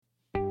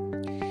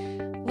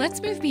Let's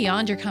move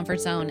beyond your comfort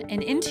zone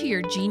and into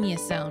your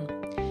genius zone,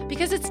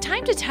 because it's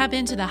time to tap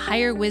into the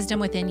higher wisdom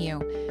within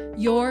you,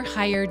 your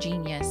higher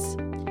genius.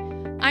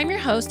 I'm your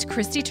host,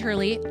 Christy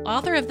Turley,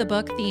 author of the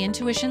book, The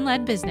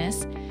Intuition-Led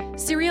Business,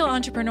 serial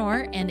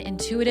entrepreneur, and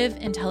intuitive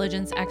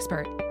intelligence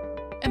expert.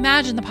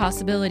 Imagine the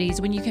possibilities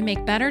when you can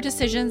make better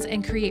decisions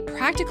and create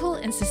practical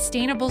and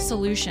sustainable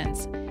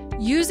solutions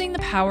using the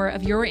power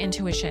of your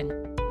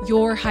intuition,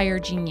 your higher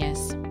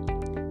genius.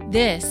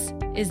 This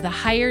is the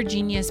Higher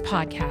Genius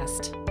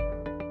Podcast.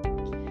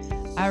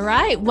 All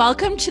right.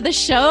 Welcome to the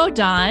show,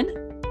 Don.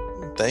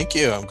 Thank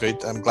you. I'm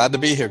great. I'm glad to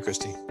be here,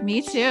 Christy.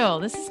 Me too.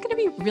 This is going to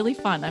be really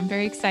fun. I'm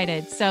very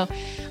excited. So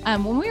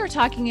when we were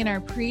talking in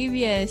our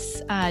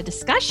previous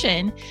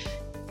discussion,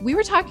 we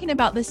were talking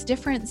about this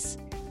difference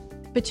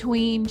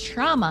between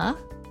trauma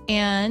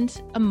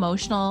and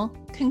emotional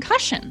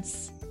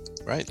concussions.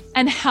 Right.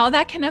 And how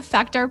that can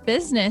affect our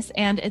business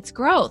and its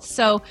growth.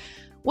 So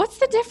what's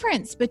the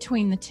difference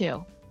between the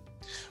two?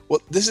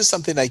 Well, this is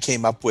something I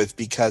came up with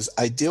because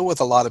I deal with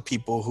a lot of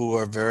people who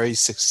are very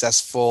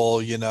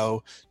successful,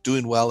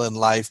 doing well in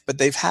life, but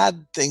they've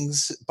had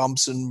things,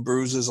 bumps and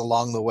bruises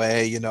along the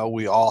way,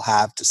 we all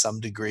have to some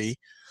degree.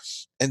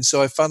 And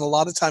so I found a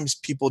lot of times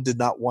people did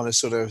not want to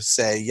sort of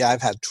say, yeah,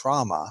 I've had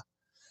trauma,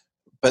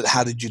 but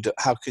how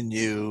can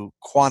you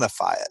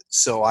quantify it?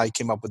 So I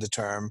came up with the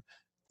term,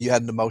 you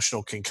had an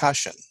emotional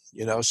concussion,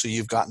 so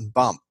you've gotten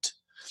bumped.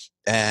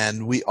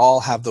 And we all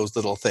have those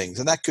little things.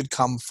 And that could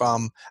come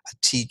from a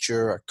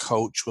teacher, a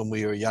coach when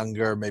we were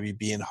younger, maybe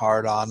being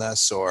hard on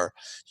us, or,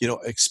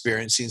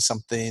 experiencing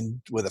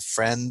something with a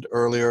friend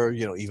earlier,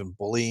 even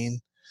bullying.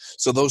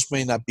 So those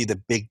may not be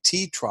the big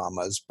T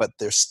traumas, but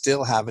they're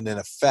still having an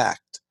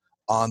effect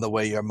on the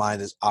way your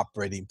mind is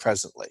operating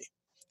presently.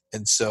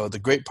 And so the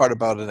great part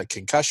about a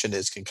concussion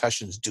is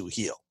concussions do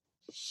heal.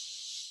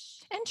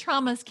 And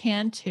traumas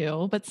can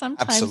too, but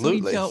sometimes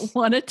Absolutely. We don't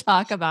want to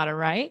talk about it,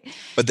 right?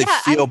 But they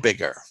feel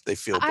bigger. They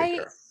feel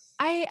bigger.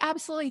 I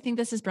absolutely think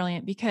this is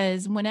brilliant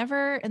because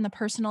whenever in the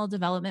personal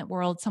development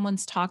world,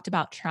 someone's talked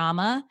about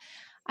trauma,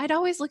 I'd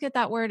always look at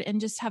that word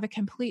and just have a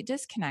complete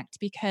disconnect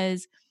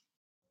because,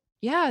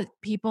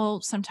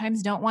 people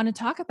sometimes don't want to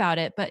talk about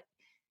it, but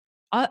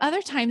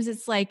other times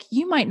it's like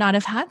you might not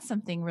have had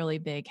something really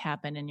big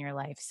happen in your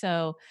life.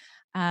 So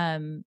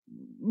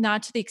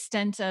not to the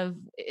extent of,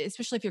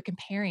 especially if you're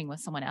comparing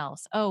with someone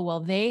else. Oh,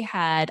 well,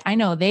 I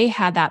know they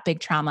had that big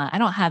trauma. I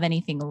don't have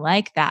anything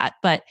like that,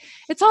 but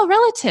it's all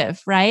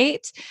relative,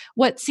 right?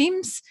 What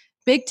seems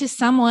big to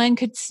someone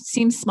could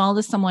seem small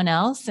to someone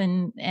else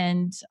and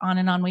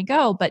on we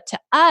go. But to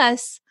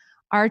us,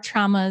 our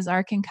traumas,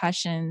 our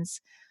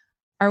concussions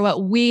are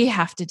what we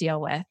have to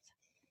deal with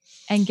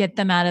and get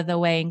them out of the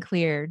way and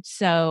cleared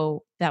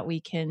so that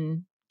we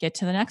can get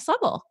to the next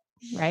level,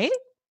 right?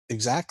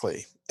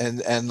 Exactly.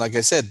 And like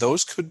I said,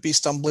 those could be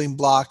stumbling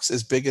blocks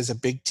as big as a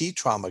big T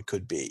trauma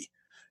could be.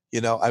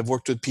 I've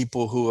worked with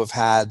people who have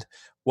had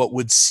what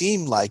would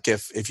seem like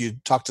if you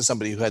talk to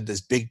somebody who had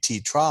this big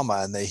T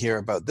trauma and they hear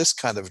about this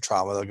kind of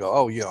trauma, they'll go,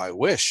 oh, I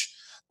wish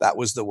that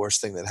was the worst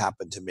thing that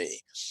happened to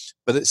me.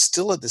 But it's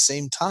still at the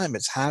same time,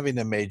 it's having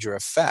a major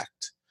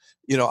effect.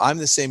 I'm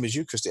the same as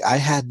you, Christy. I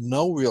had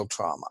no real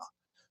trauma.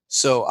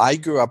 So I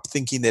grew up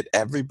thinking that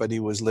everybody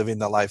was living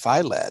the life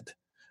I led.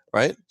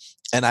 Right.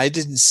 And I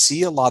didn't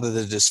see a lot of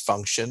the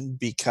dysfunction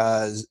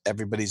because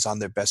everybody's on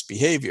their best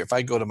behavior. If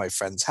I go to my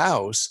friend's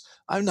house,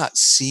 I'm not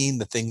seeing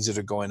the things that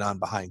are going on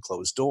behind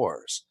closed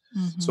doors.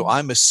 Mm-hmm. So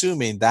I'm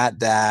assuming that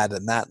dad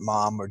and that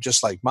mom are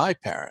just like my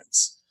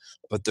parents,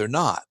 but they're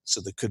not. So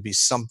there could be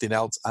something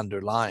else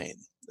underlying.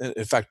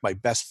 In fact, my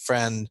best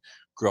friend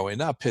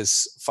growing up,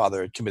 his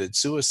father had committed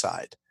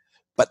suicide.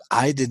 But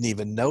I didn't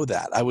even know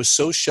that. I was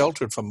so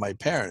sheltered from my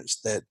parents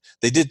that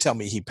they did tell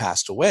me he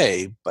passed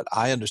away, but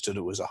I understood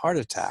it was a heart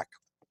attack.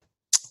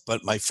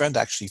 But my friend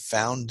actually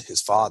found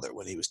his father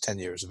when he was 10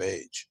 years of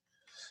age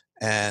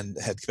and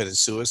had committed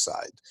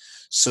suicide.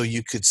 So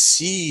you could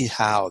see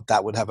how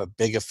that would have a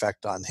big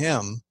effect on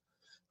him,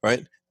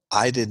 right?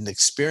 I didn't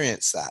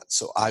experience that.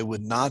 So I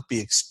would not be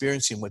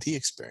experiencing what he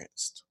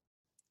experienced.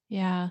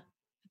 Yeah,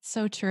 it's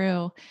so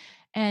true.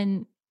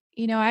 And,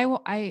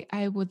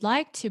 I would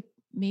like to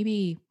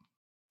maybe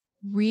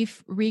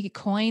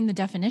recoin the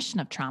definition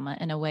of trauma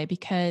in a way,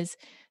 because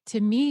to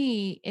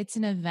me, it's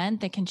an event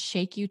that can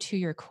shake you to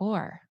your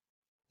core.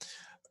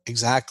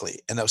 Exactly.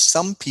 And now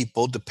some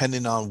people,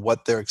 depending on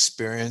what their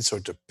experience or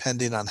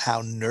depending on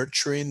how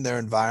nurturing their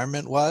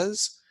environment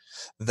was,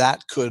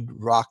 that could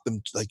rock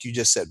them, like you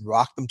just said,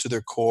 rock them to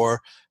their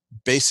core,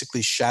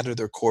 basically shatter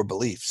their core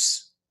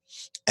beliefs.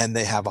 And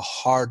they have a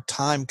hard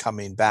time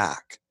coming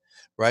back,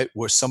 right?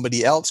 Where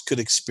somebody else could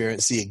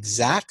experience the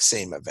exact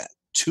same event.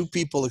 Two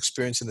people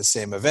experiencing the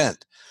same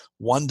event.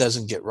 One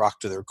doesn't get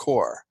rocked to their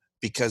core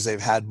because they've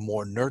had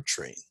more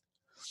nurturing.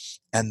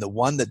 And the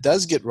one that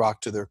does get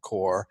rocked to their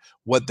core,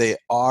 what they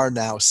are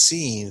now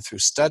seeing through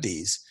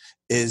studies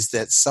is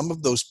that some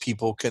of those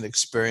people can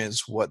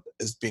experience what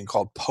is being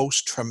called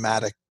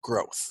post-traumatic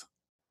growth.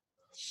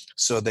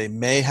 So they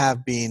may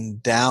have been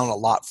down a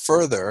lot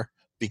further,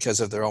 because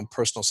of their own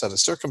personal set of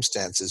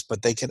circumstances,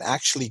 but they can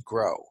actually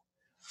grow.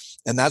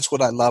 And that's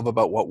what I love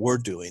about what we're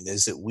doing,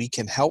 is that we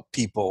can help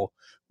people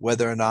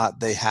whether or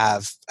not they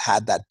have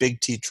had that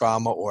big T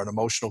trauma or an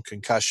emotional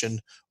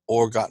concussion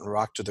or gotten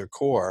rocked to their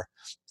core.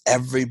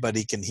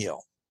 Everybody can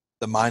heal.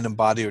 The mind and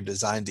body are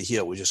designed to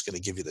heal. We're just going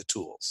to give you the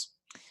tools.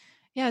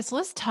 Yeah, so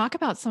let's talk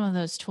about some of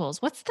those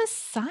tools. What's the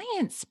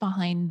science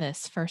behind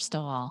this, first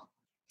of all?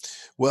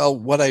 Well,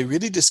 what I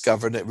really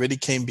discovered, it really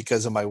came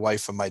because of my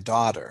wife and my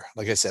daughter.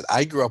 Like I said,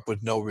 I grew up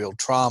with no real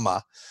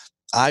trauma.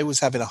 I was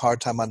having a hard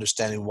time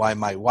understanding why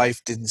my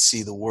wife didn't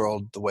see the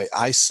world the way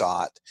I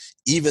saw it,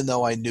 even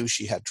though I knew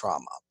she had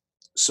trauma.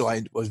 So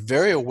I was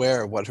very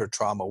aware of what her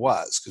trauma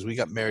was, because we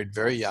got married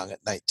very young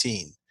at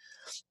 19,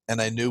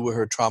 and I knew where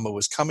her trauma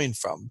was coming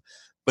from.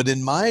 But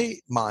in my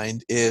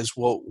mind is,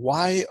 well,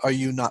 why are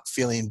you not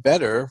feeling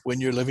better when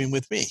you're living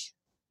with me?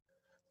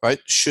 Right?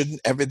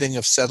 Shouldn't everything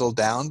have settled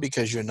down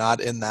because you're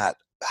not in that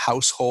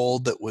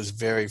household that was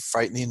very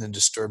frightening and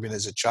disturbing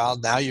as a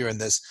child? Now you're in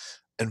this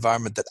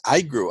environment that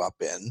I grew up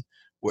in,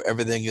 where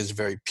everything is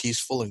very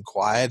peaceful and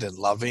quiet and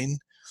loving.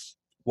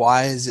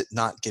 Why is it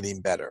not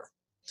getting better?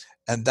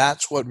 And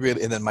that's what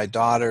really, and then my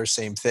daughter,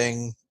 same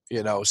thing,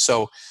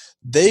 so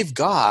they've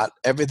got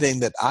everything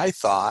that I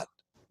thought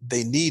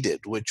they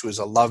needed, which was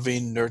a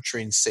loving,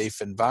 nurturing,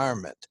 safe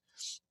environment.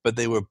 But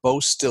they were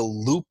both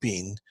still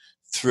looping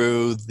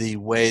through the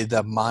way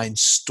the mind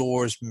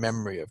stores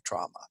memory of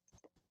trauma.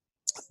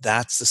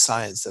 That's the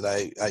science that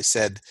I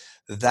said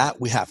that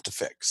we have to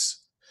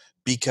fix.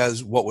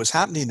 Because what was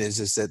happening is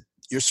that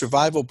your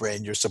survival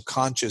brain, your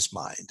subconscious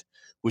mind,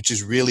 which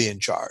is really in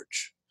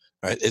charge,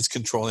 right? It's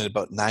controlling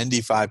about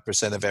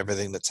 95% of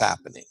everything that's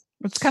happening.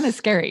 It's kind of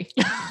scary.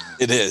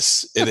 It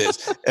is. It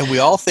is. And we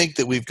all think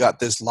that we've got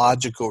this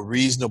logical,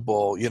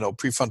 reasonable,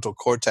 prefrontal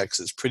cortex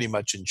is pretty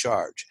much in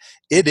charge.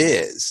 It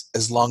is,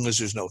 as long as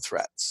there's no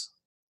threats.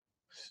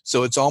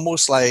 So it's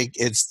almost like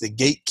it's the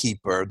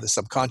gatekeeper. The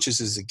subconscious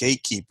is the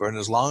gatekeeper. And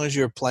as long as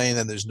you're playing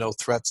and there's no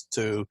threats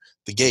to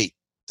the gate,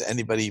 to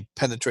anybody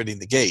penetrating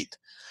the gate,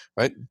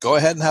 right? Go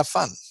ahead and have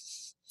fun.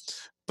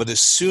 But as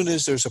soon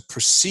as there's a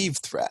perceived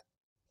threat,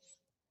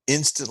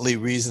 instantly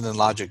reason and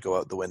logic go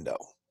out the window.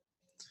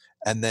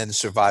 And then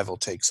survival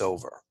takes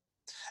over.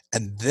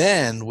 And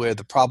then where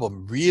the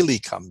problem really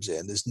comes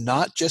in is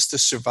not just a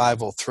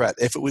survival threat.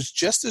 If it was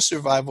just a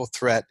survival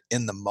threat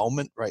in the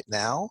moment right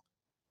now,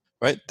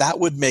 right, that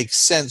would make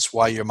sense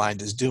why your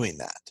mind is doing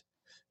that.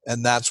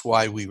 And that's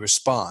why we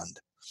respond.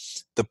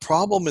 The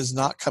problem is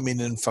not coming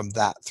in from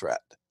that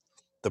threat.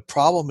 The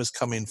problem is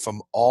coming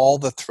from all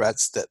the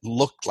threats that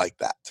look like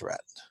that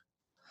threat.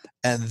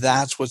 And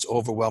that's what's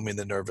overwhelming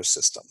the nervous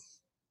system.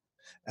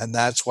 And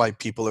that's why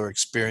people are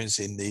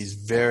experiencing these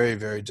very,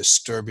 very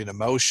disturbing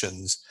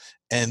emotions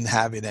and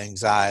having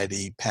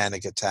anxiety,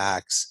 panic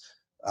attacks,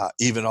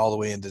 even all the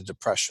way into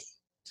depression.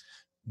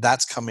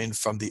 That's coming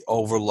from the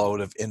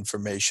overload of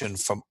information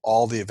from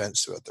all the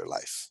events throughout their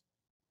life.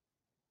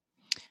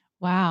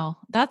 Wow.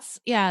 That's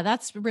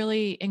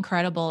really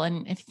incredible.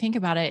 And if you think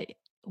about it,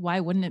 why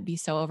wouldn't it be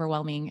so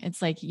overwhelming?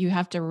 It's like you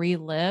have to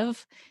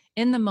relive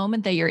in the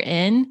moment that you're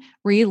in,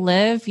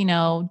 relive,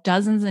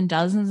 dozens and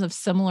dozens of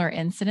similar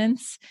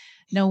incidents.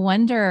 No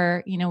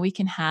wonder, we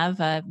can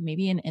have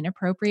maybe an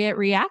inappropriate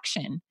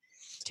reaction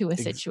to a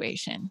Ex-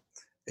 situation.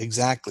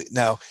 Exactly.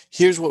 Now,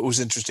 here's what was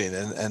interesting.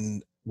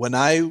 And when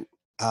I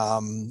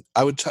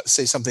would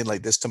say something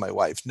like this to my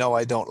wife, no,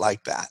 I don't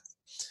like that.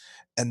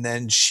 And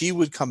then she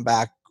would come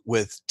back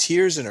with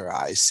tears in her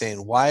eyes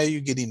saying, why are you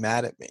getting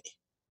mad at me?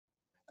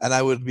 And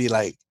I would be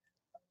like,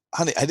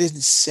 honey, I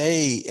didn't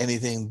say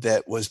anything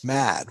that was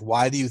mad.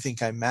 Why do you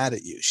think I'm mad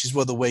at you? She's,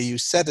 well, the way you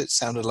said it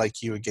sounded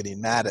like you were getting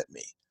mad at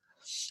me.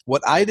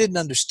 What I didn't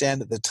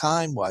understand at the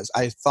time was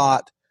I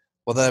thought,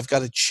 well, then I've got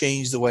to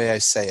change the way I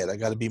say it. I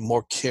got to be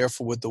more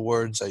careful with the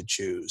words I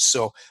choose.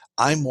 So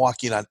I'm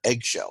walking on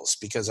eggshells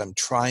because I'm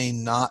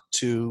trying not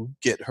to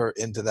get her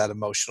into that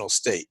emotional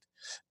state.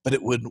 But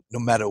it would, no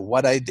matter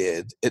what I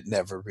did, it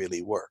never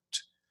really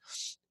worked.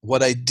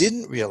 What I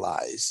didn't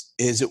realize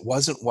is it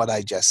wasn't what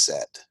I just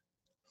said.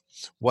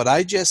 What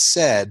I just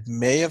said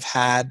may have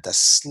had the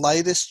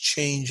slightest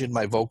change in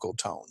my vocal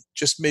tone,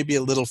 just maybe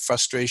a little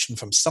frustration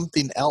from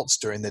something else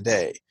during the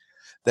day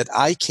that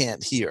I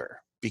can't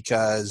hear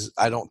because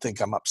I don't think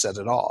I'm upset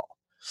at all.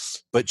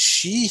 But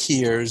she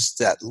hears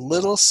that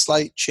little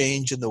slight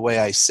change in the way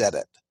I said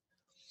it.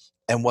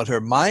 And what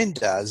her mind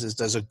does is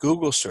does a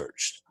Google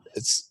search.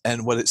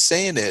 And what it's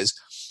saying is,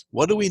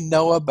 what do we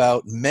know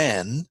about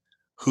men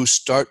who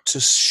start to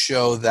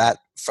show that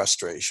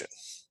frustration?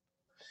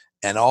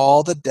 And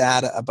all the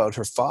data about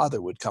her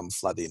father would come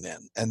flooding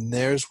in. And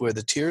there's where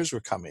the tears were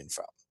coming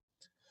from.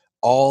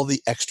 All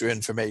the extra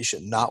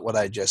information, not what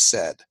I just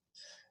said.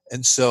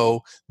 And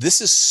so this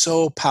is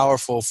so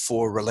powerful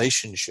for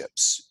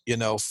relationships,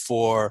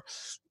 for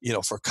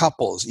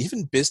couples,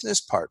 even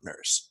business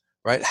partners,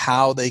 right?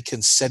 How they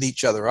can set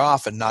each other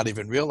off and not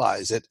even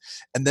realize it.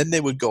 And then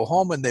they would go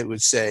home and they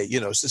would say,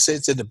 so say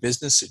it's in a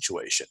business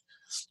situation.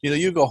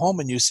 You go home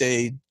and you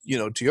say,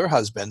 to your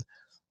husband,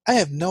 I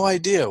have no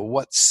idea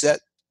what set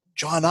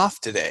John off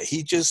today.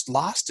 He just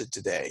lost it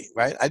today,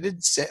 right? I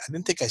didn't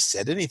think I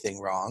said anything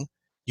wrong.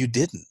 You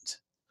didn't,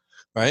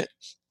 right?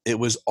 It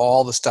was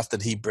all the stuff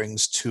that he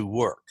brings to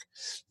work.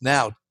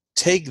 Now,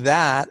 take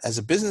that as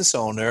a business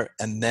owner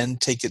and then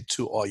take it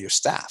to all your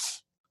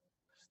staff.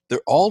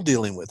 They're all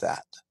dealing with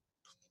that.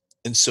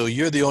 And so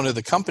you're the owner of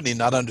the company,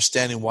 not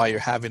understanding why you're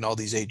having all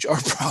these HR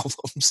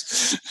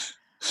problems.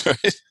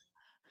 Right?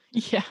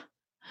 Yeah.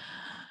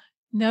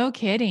 No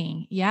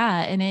kidding.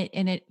 Yeah, and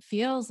it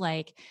feels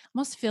like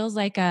almost feels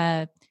like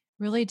a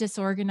really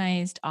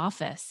disorganized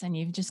office, and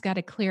you've just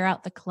gotta clear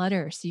out the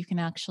clutter so you can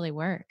actually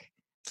work.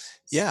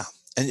 Yeah.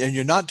 And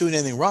you're not doing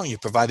anything wrong. You're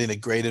providing a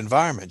great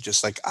environment,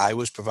 just like I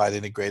was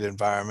providing a great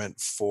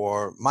environment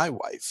for my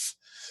wife.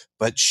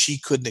 But she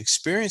couldn't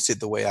experience it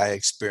the way I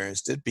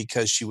experienced it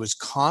because she was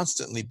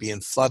constantly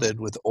being flooded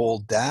with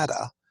old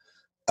data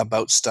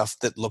about stuff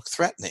that looked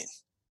threatening.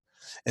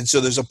 And so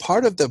there's a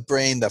part of the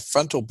brain, the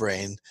frontal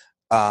brain,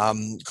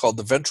 called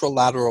the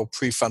ventrolateral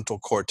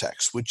prefrontal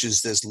cortex, which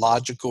is this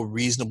logical,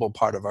 reasonable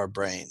part of our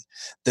brain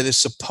that is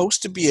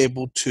supposed to be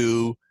able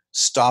to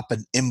stop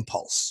an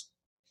impulse.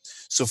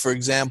 So, for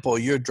example,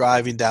 you're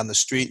driving down the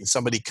street and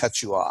somebody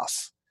cuts you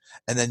off.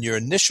 And then your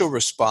initial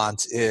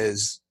response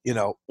is,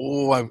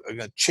 oh, I'm going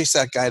to chase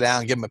that guy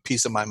down, give him a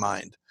piece of my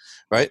mind,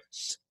 right?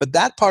 But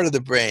that part of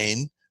the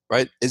brain,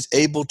 right, is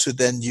able to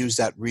then use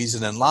that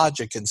reason and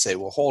logic and say,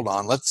 well, hold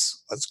on,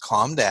 let's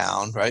calm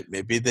down, right?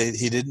 Maybe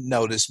he didn't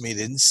notice me,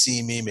 didn't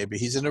see me, maybe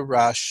he's in a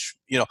rush,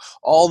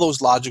 all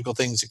those logical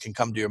things that can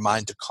come to your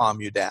mind to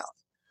calm you down.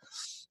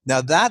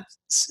 Now that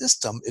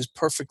system is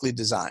perfectly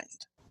designed.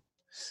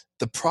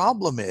 The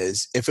problem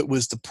is, if it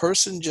was the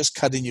person just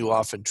cutting you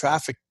off in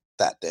traffic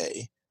that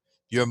day,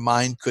 your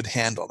mind could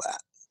handle that.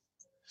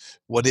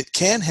 What it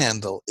can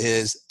handle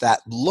is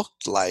that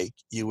looked like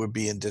you were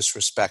being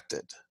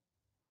disrespected.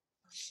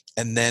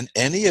 And then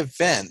any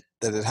event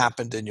that had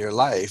happened in your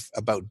life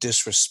about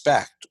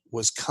disrespect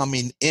was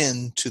coming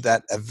into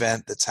that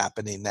event that's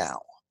happening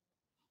now.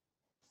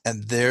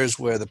 And there's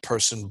where the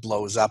person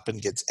blows up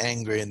and gets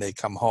angry and they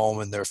come home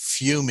and they're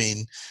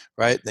fuming,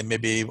 right? They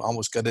maybe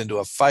almost got into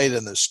a fight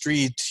in the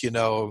street,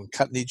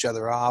 cutting each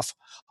other off,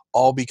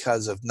 all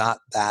because of not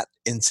that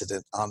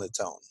incident on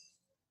its own.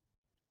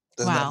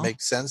 Doesn't that Wow.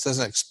 make sense?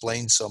 Doesn't it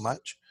explain so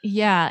much?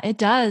 Yeah, it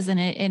does, and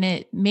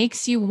it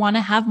makes you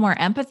wanna have more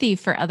empathy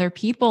for other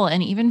people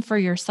and even for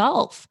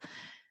yourself,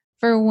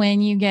 for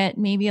when you get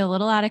maybe a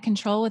little out of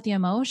control with the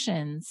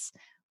emotions,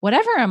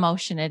 whatever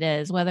emotion it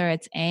is, whether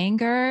it's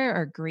anger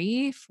or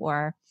grief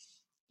or,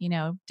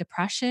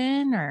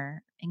 depression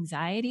or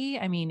anxiety.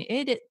 I mean,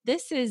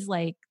 this is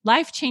like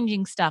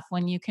life-changing stuff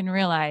when you can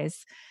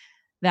realize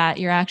that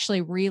you're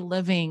actually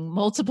reliving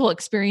multiple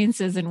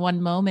experiences in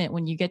one moment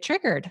when you get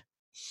triggered.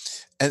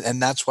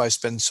 And that's why I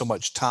spend so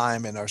much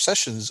time in our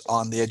sessions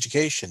on the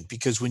education,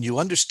 because when you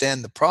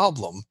understand the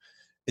problem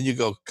and you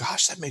go,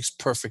 gosh, that makes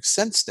perfect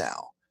sense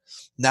now.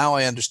 Now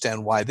I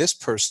understand why this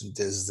person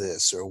does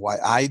this or why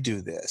I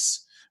do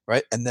this,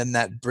 right? And then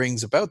that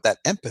brings about that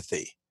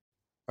empathy,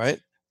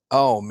 right?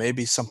 Oh,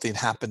 maybe something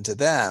happened to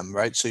them,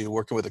 right? So you're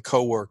working with a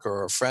coworker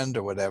or a friend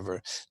or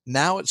whatever.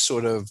 Now it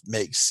sort of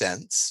makes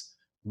sense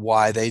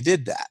why they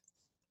did that.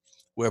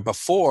 Where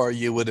before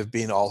you would have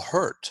been all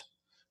hurt,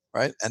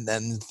 right? And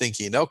then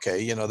thinking,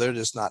 okay, they're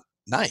just not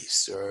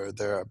nice or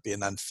they're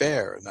being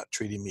unfair or not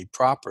treating me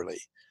properly,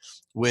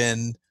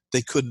 when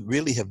they couldn't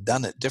really have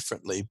done it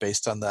differently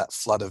based on that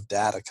flood of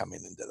data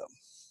coming into them.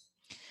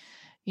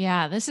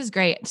 Yeah, this is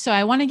great. So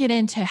I want to get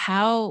into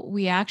how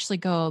we actually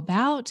go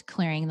about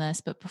clearing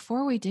this. But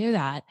before we do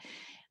that,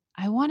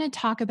 I want to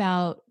talk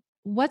about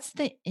what's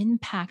the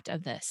impact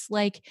of this.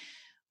 Like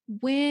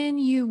when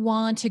you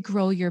want to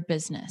grow your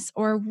business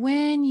or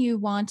when you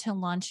want to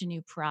launch a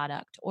new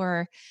product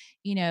or,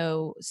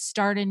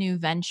 start a new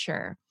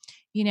venture,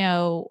 you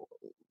know,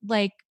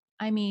 like,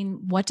 I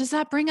mean, what does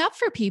that bring up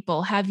for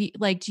people?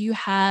 Do you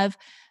have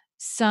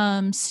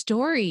some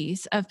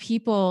stories of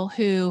people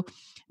who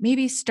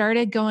maybe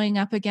started going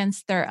up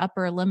against their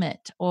upper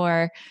limit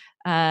or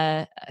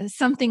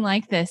something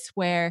like this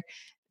where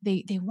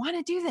they want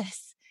to do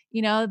this,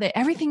 that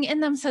everything in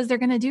them says they're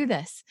going to do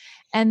this,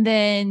 and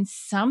then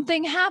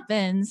something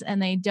happens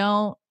and they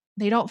don't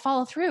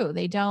follow through,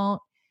 they don't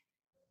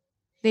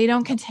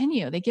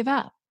continue, they give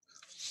up.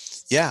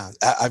 Yeah,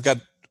 I've got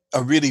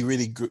a really,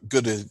 really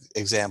good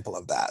example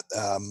of that.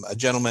 A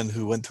gentleman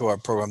who went through our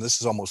program. This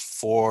is almost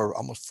 4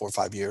 or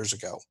 5 years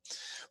ago.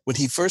 When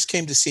he first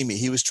came to see me,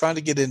 he was trying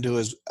to get into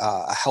his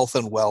health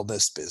and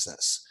wellness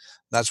business.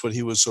 That's what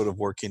he was sort of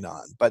working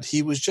on, but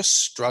he was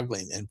just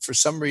struggling, and for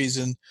some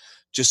reason,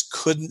 just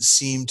couldn't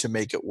seem to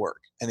make it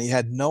work. And he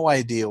had no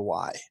idea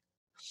why,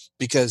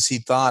 because he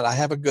thought, I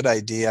have a good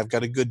idea, I've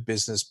got a good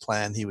business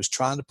plan. He was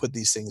trying to put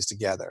these things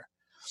together.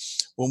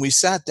 When we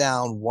sat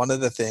down, one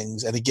of the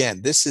things, and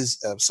again, this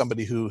is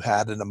somebody who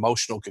had an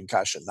emotional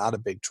concussion, not a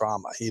big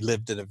trauma. He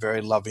lived in a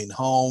very loving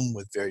home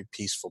with very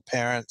peaceful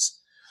parents.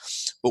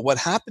 But what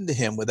happened to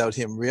him without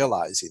him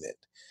realizing it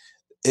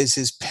is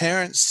his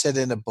parents set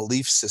in a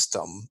belief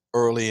system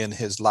early in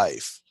his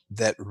life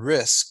that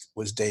risk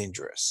was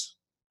dangerous,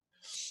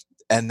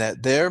 and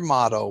that their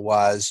motto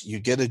was, you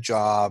get a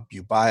job,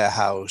 you buy a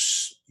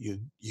house, you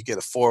get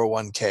a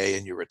 401k,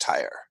 and you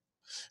retire,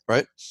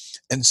 right?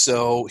 And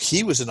so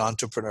he was an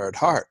entrepreneur at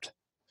heart.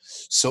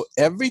 So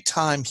every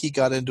time he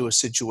got into a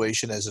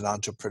situation as an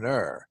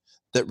entrepreneur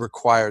that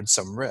required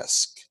some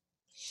risk,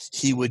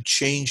 he would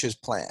change his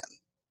plan,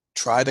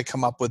 try to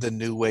come up with a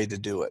new way to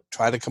do it,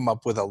 try to come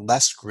up with a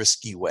less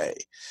risky way.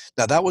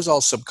 Now, that was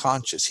all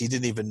subconscious. He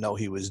didn't even know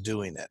he was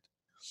doing it.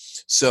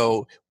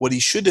 So, what he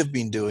should have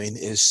been doing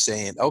is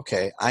saying,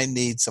 okay, I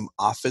need some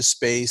office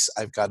space.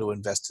 I've got to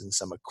invest in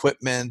some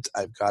equipment.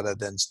 I've got to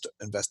then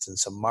invest in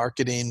some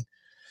marketing.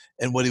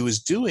 And what he was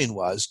doing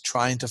was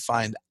trying to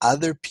find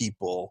other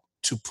people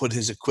to put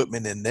his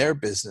equipment in their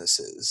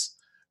businesses,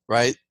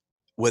 right?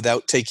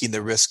 Without taking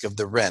the risk of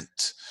the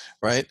rent,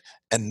 right?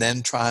 And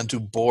then trying to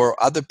borrow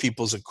other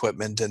people's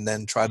equipment and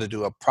then try to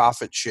do a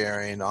profit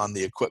sharing on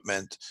the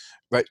equipment,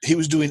 right? He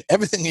was doing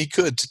everything he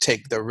could to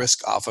take the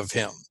risk off of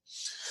him.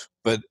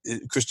 But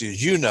Christy,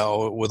 as you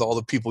know, with all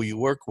the people you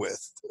work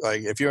with,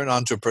 like if you're an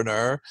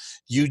entrepreneur,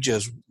 you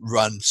just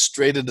run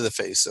straight into the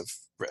face of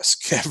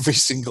risk every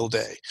single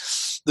day.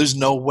 There's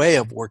no way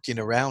of working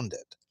around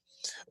it.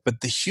 But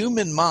the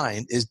human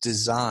mind is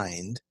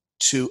designed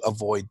to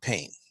avoid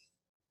pain.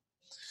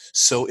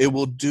 So it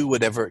will do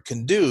whatever it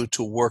can do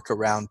to work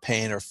around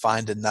pain or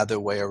find another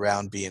way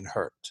around being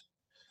hurt.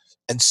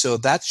 And so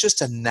that's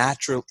just a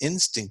natural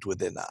instinct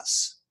within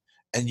us.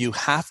 And you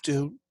have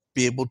to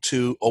be able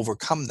to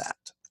overcome that.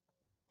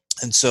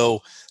 And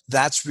so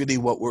that's really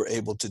what we're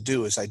able to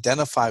do, is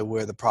identify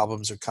where the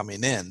problems are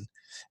coming in,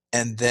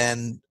 and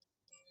then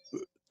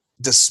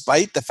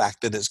despite the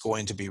fact that it's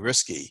going to be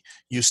risky,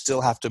 you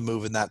still have to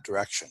move in that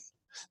direction.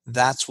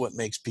 That's what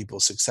makes people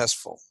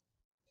successful.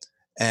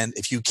 And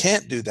if you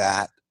can't do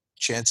that,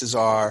 chances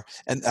are,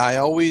 and I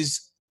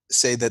always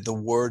say that the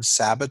word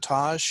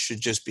sabotage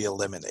should just be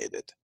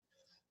eliminated.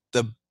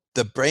 The,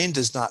 the brain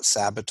does not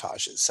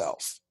sabotage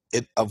itself,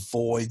 it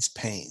avoids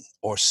pain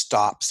or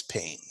stops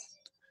pain.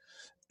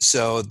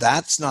 So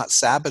that's not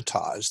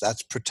sabotage,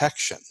 that's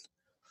protection.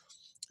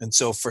 And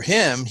so for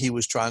him, he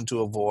was trying to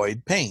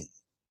avoid pain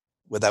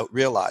without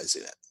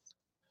realizing it,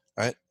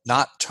 right?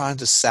 Not trying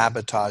to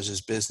sabotage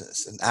his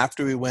business. And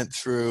after we went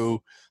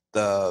through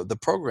the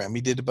program,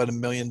 he did about $1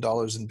 million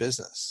in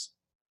business,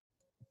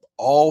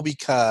 all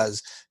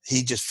because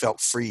he just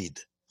felt freed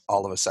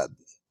all of a sudden.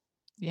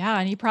 Yeah,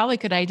 and he probably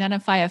could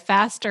identify a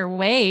faster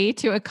way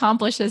to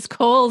accomplish his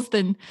goals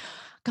than,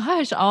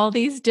 gosh, all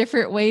these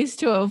different ways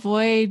to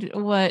avoid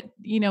what,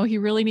 he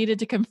really needed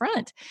to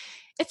confront.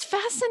 It's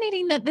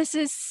fascinating that this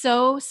is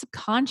so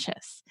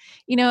subconscious.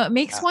 It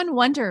makes Yeah. one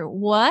wonder,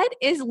 what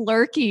is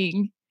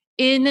lurking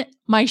in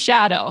my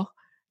shadow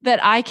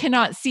that I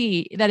cannot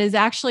see, that is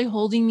actually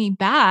holding me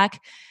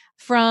back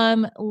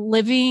from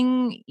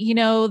living,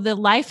 the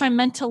life I'm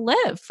meant to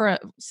live,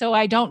 so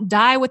I don't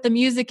die with the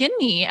music in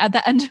me at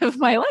the end of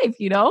my life.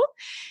 Yep.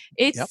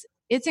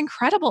 It's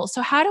incredible.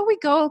 So how do we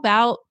go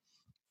about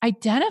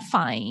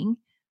identifying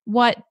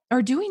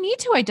or do we need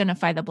to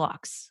identify the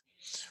blocks?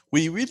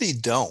 We really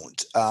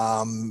don't.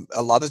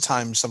 A lot of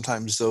times,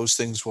 sometimes those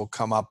things will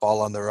come up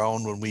all on their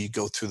own when we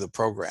go through the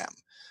program.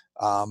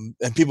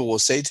 And people will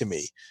say to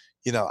me,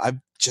 I've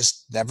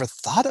just never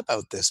thought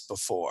about this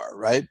before,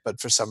 right?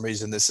 But for some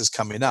reason, this is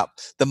coming up.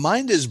 The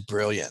mind is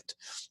brilliant.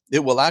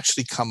 It will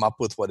actually come up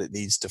with what it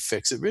needs to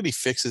fix. It really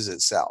fixes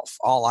itself.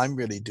 All I'm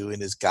really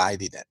doing is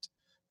guiding it,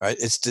 right?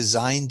 It's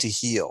designed to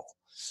heal.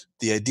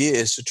 The idea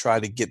is to try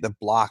to get the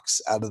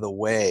blocks out of the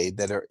way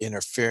that are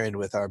interfering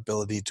with our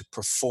ability to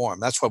perform.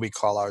 That's why we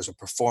call ours a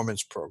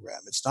performance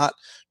program. It's not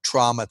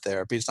trauma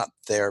therapy, it's not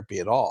therapy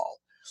at all.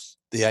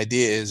 The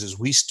idea is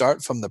we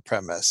start from the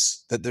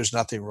premise that there's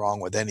nothing wrong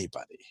with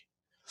anybody.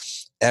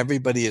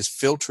 Everybody is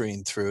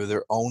filtering through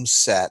their own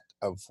set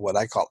of what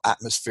I call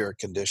atmospheric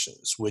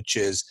conditions, which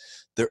is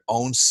their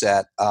own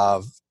set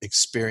of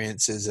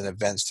experiences and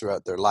events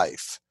throughout their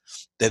life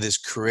that has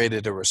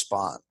created a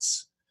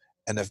response.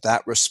 And if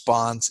that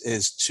response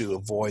is to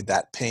avoid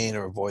that pain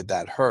or avoid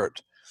that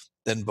hurt,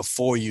 then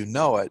before you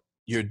know it,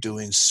 you're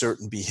doing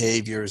certain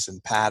behaviors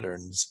and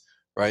patterns,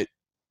 right,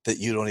 that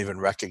you don't even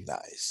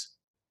recognize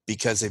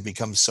because they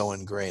become so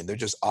ingrained. They're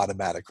just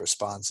automatic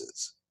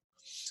responses.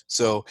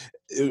 So,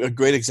 a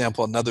great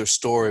example, another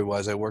story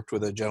was I worked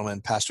with a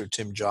gentleman, Pastor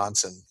Tim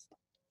Johnson,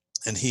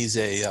 and he's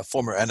a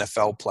former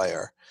NFL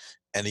player,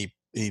 and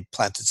he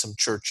planted some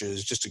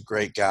churches, just a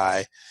great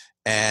guy.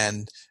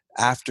 And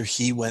after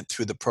he went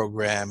through the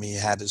program, he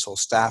had his whole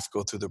staff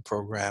go through the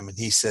program, and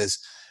he says,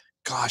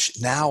 gosh,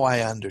 now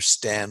I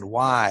understand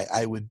why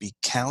I would be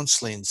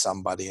counseling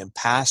somebody and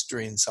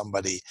pastoring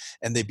somebody,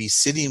 and they'd be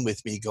sitting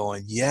with me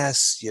going,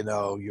 yes,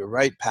 you're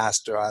right,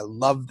 Pastor, I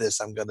love this,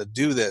 I'm going to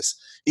do this.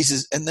 He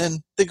says, and then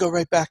they go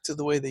right back to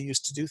the way they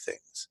used to do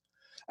things.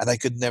 And I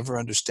could never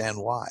understand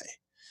why.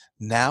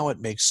 Now it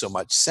makes so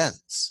much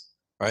sense,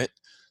 right?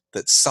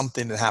 That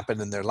something had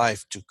happened in their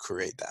life to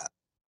create that.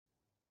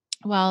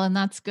 Well, and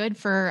that's good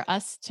for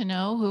us to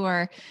know, who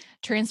are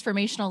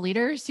transformational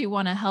leaders who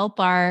want to help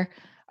our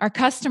our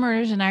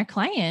customers and our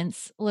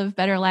clients live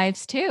better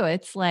lives too.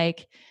 It's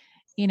like,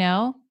 you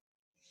know,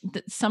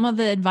 some of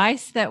the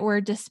advice that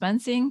we're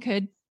dispensing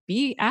could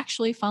be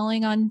actually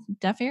falling on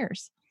deaf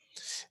ears.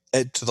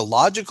 And to the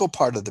logical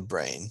part of the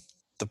brain,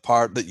 the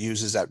part that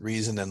uses that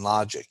reason and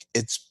logic,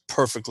 it's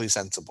perfectly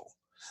sensible.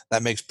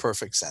 That makes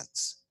perfect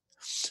sense.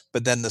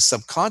 But then the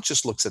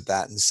subconscious looks at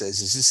that and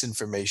says, is this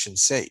information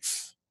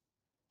safe?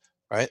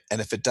 Right?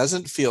 And if it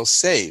doesn't feel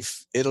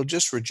safe, it'll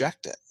just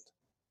reject it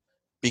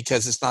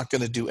because it's not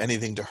going to do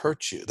anything to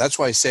hurt you. That's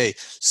why I say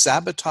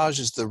sabotage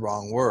is the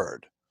wrong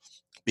word,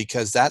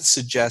 because that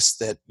suggests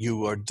that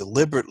you are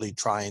deliberately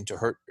trying to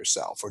hurt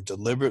yourself or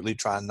deliberately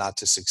trying not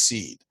to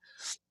succeed.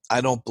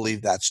 I don't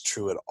believe that's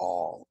true at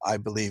all. I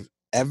believe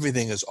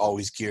everything is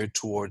always geared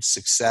towards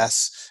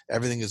success.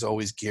 Everything is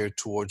always geared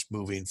towards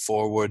moving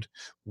forward.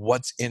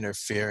 What's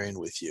interfering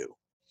with you?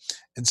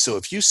 And so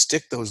if you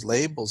stick those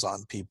labels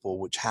on people,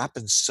 which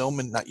happens so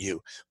many, not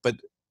you, but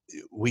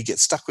we get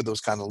stuck with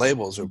those kind of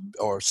labels, Mhm.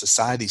 or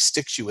society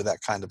sticks you with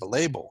that kind of a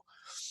label,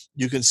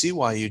 you can see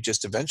why you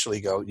just eventually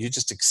go, you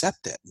just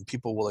accept it, and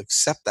people will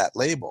accept that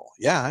label.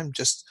 Yeah,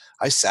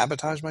 I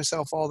sabotage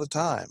myself all the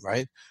time,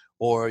 right?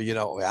 Or,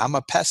 I'm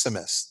a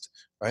pessimist,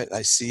 right?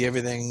 I see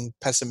everything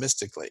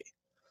pessimistically.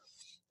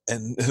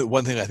 And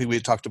one thing I think we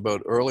talked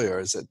about earlier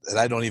is that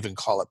I don't even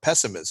call it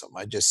pessimism.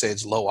 I just say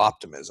it's low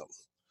optimism,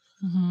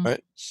 Mhm.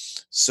 right?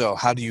 So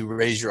how do you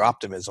raise your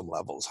optimism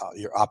levels? How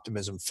your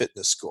optimism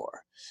fitness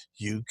score?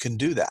 You can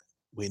do that.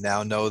 We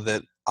now know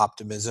that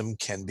optimism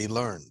can be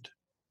learned.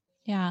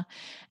 Yeah.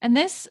 And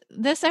this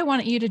I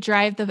want you to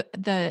drive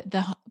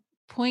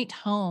point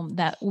home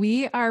that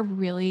we are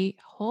really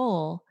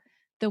whole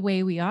the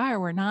way we are.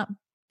 We're not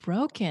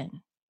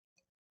broken,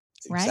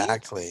 right?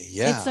 Exactly.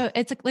 Yeah.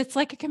 It's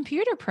like a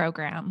computer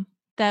program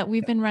that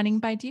we've been running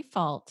by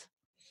default.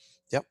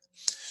 Yep.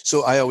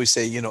 So I always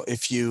say,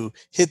 if you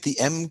hit the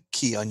M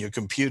key on your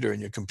computer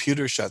and your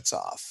computer shuts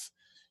off,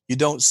 you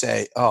don't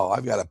say, "Oh,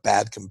 I've got a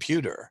bad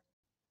computer."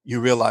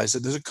 You realize that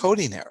there's a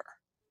coding error.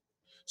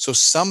 So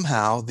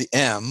somehow the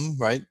M,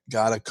 right,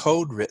 got a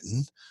code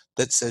written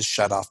that says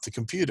shut off the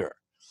computer.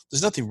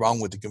 There's nothing wrong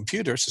with the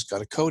computer, it's just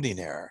got a coding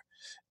error.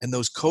 And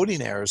those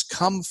coding errors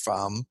come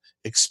from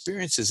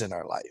experiences in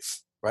our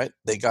life, right?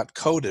 They got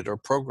coded or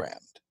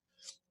programmed.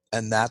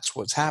 And that's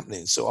what's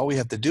happening. So all we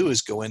have to do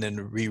is go in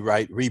and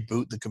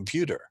reboot the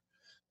computer,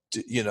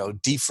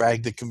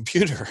 defrag the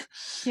computer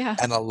Yeah.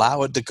 and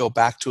allow it to go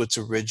back to its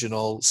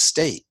original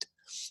state.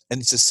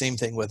 And it's the same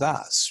thing with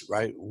us,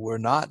 right? We're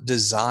not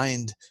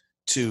designed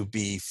to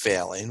be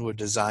failing. We're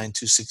designed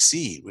to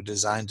succeed. We're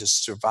designed to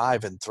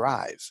survive and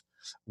thrive.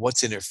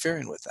 What's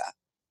interfering with that?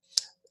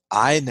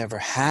 I never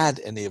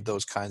had any of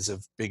those kinds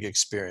of big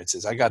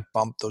experiences. I got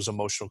bumped, those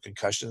emotional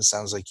concussions.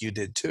 Sounds like you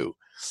did too,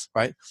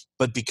 right?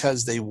 But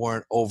because they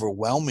weren't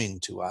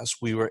overwhelming to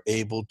us, we were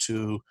able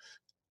to,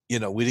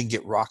 we didn't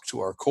get rocked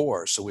to our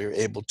core. So we were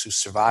able to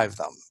survive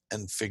them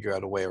and figure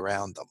out a way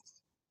around them,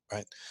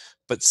 right?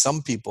 But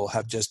some people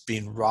have just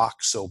been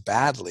rocked so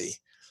badly.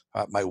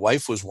 My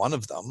wife was one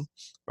of them,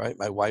 right?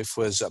 My wife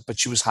was, but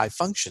she was high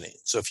functioning.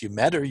 So if you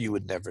met her, you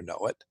would never know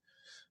it.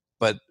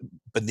 But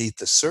beneath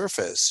the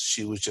surface,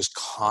 she was just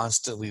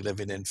constantly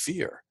living in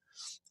fear.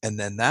 And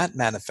then that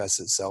manifests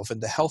itself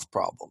into health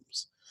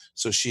problems.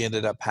 So she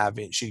got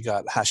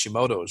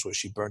Hashimoto's, where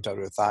she burnt out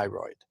her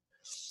thyroid.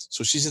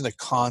 So she's in a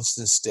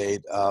constant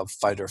state of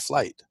fight or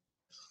flight.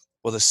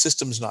 Well, the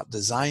system's not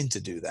designed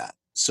to do that.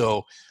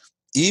 So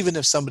even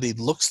if somebody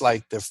looks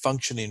like they're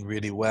functioning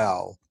really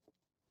well,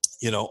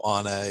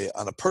 on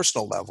a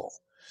personal level,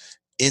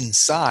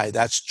 inside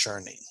that's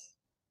churning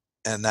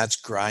and that's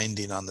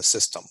grinding on the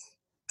system,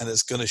 and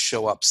it's going to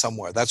show up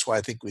somewhere. That's why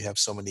I think we have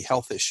so many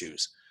health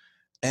issues,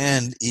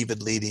 and even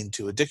leading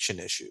to addiction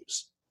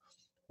issues,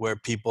 where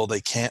people, they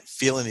can't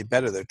feel any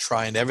better. They're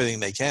trying everything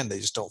they can, they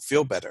just don't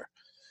feel better.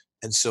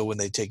 And so when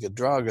they take a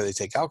drug or they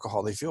take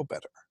alcohol, they feel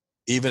better,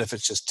 even if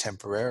it's just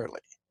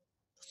temporarily.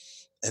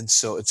 And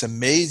so it's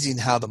amazing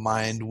how the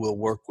mind will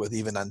work with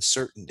even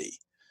uncertainty.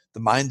 The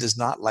mind does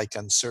not like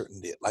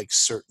uncertainty, it likes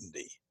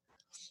certainty.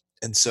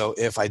 And so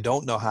if I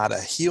don't know how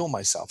to heal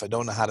myself, I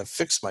don't know how to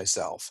fix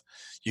myself,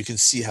 you can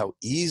see how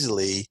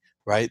easily,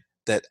 right,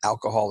 that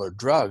alcohol or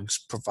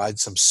drugs provide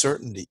some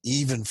certainty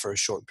even for a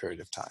short period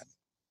of time.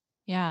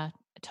 Yeah,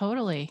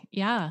 totally.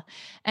 Yeah.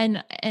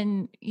 And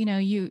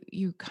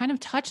you kind of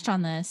touched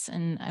on this,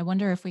 and I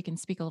wonder if we can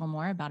speak a little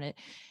more about it.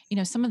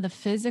 Some of the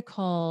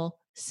physical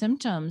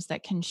symptoms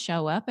that can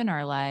show up in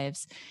our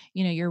lives.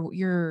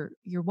 Your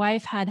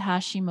wife had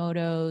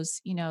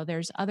Hashimoto's,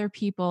 there's other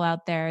people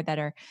out there that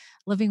are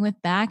living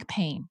with back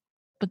pain,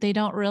 but they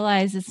don't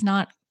realize it's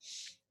not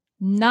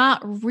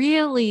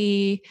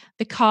really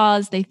the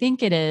cause they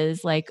think it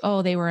is, like,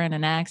 oh, they were in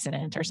an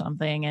accident or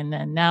something and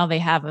then now they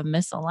have a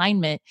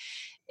misalignment.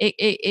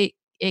 It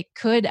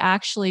could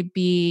actually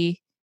be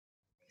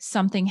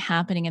something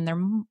happening in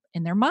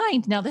their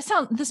mind. Now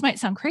this might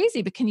sound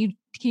crazy, but can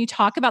you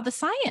talk about the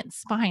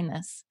science behind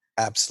this?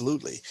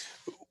 Absolutely.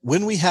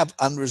 When we have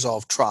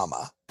unresolved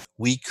trauma,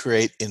 we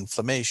create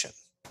inflammation.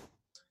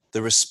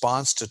 The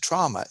response to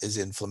trauma is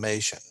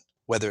inflammation,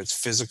 whether it's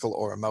physical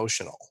or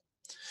emotional.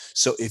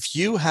 So if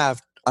you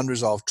have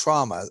unresolved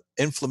trauma,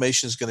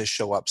 inflammation is going to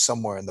show up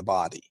somewhere in the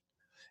body.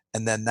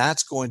 And then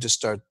that's going to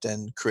start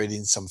then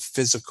creating some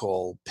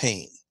physical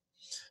pain.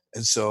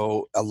 And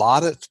so a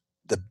lot of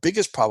the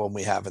biggest problem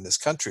we have in this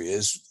country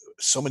is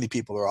so many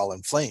people are all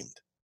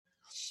inflamed.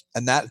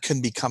 And that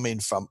can be coming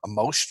from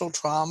emotional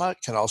trauma,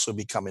 can also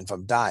be coming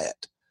from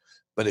diet.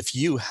 But if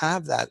you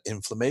have that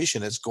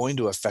inflammation, it's going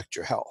to affect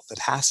your health. It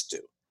has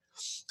to.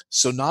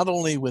 So not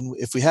only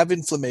if we have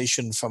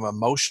inflammation from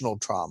emotional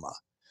trauma,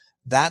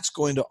 that's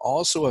going to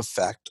also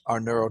affect our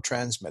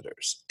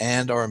neurotransmitters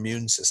and our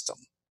immune system.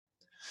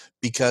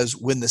 Because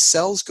when the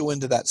cells go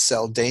into that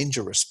cell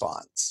danger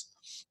response,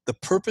 the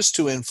purpose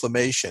to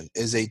inflammation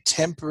is a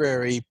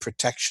temporary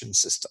protection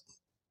system.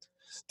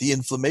 The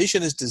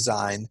inflammation is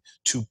designed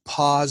to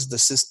pause the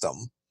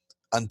system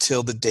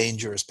until the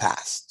danger is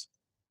past.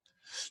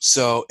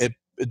 So it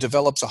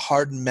develops a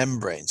hardened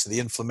membrane. So the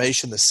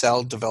inflammation, the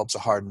cell develops a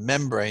hardened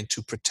membrane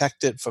to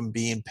protect it from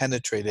being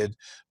penetrated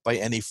by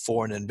any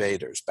foreign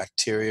invaders,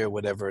 bacteria,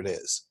 whatever it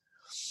is.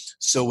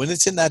 So when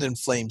it's in that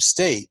inflamed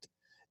state,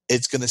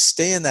 it's going to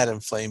stay in that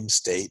inflamed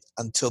state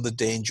until the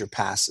danger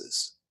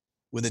passes.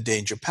 When the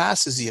danger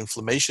passes, the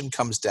inflammation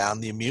comes down,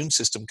 the immune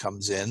system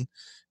comes in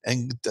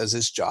and does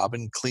its job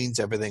and cleans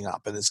everything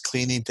up, and it's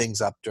cleaning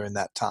things up during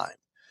that time.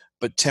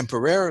 But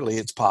temporarily,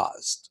 it's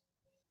paused.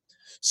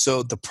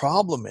 So the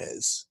problem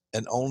is,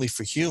 and only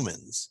for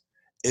humans,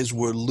 is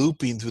we're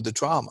looping through the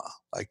trauma,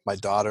 like my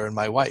daughter and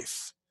my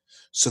wife.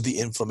 So the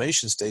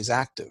inflammation stays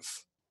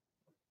active.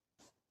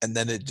 And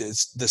then it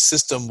is the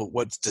system,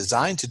 what's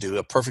designed to do,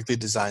 a perfectly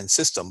designed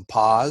system,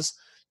 pause,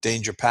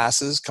 danger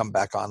passes, come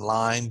back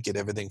online, get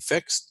everything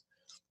fixed,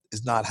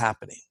 is not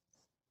happening.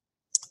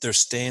 They're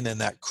staying in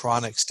that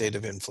chronic state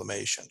of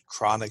inflammation,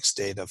 chronic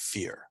state of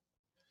fear.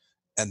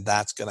 And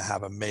that's going to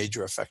have a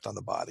major effect on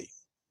the body.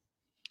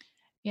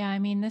 Yeah, I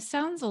mean, this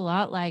sounds a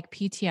lot like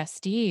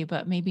PTSD,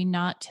 but maybe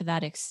not to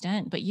that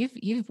extent. But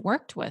you've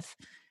worked with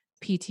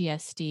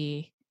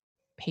PTSD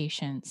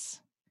patients,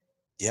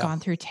 Yeah. gone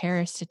through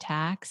terrorist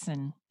attacks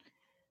and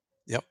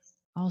Yep.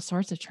 all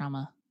sorts of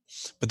trauma.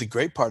 But the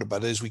great part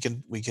about it is we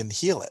can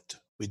heal it.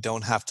 We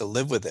don't have to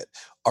live with it.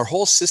 Our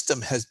whole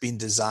system has been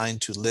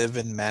designed to live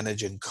and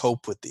manage and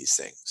cope with these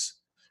things.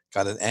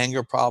 Got an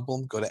anger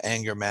problem? Go to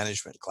anger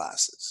management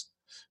classes,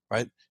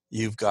 right?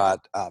 You've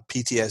got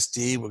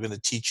PTSD. We're going to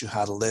teach you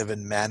how to live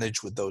and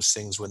manage with those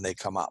things when they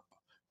come up,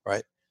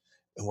 right?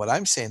 And what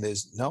I'm saying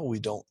is, no, we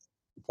don't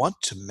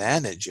want to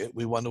manage it.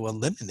 We want to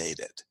eliminate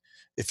it.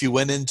 If you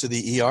went into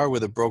the ER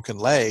with a broken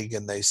leg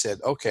and they said,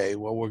 okay,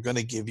 well, we're going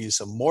to give you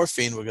some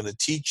morphine. We're going to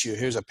teach you,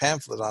 here's a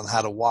pamphlet on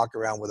how to walk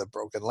around with a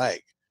broken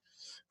leg,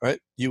 right?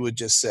 You would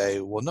just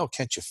say, well, no,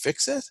 can't you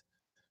fix it?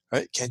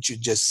 Right? Can't you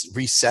just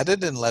reset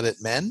it and let it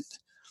mend?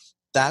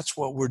 That's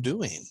what we're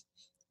doing.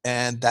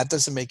 And that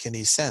doesn't make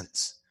any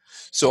sense.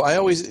 So I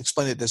always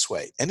explain it this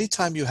way.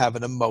 Anytime you have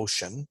an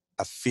emotion,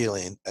 a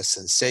feeling, a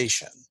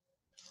sensation,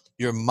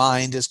 your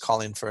mind is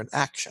calling for an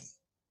action.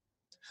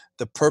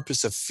 The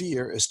purpose of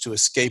fear is to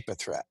escape a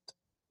threat.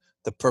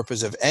 The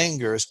purpose of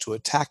anger is to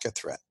attack a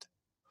threat.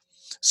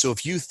 So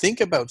if you think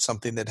about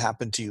something that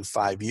happened to you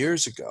 5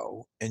 years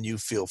ago and you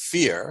feel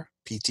fear,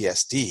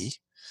 PTSD,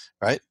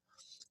 right?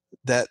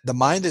 That the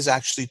mind is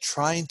actually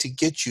trying to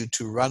get you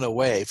to run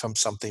away from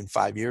something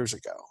 5 years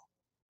ago,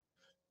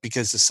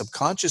 because the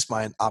subconscious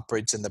mind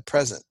operates in the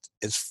present.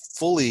 It's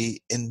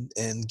fully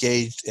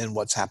engaged in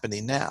what's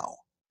happening now.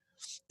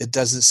 It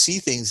doesn't see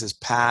things as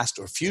past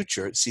or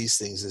future. It sees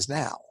things as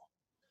now.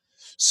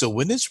 So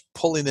when it's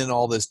pulling in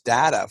all this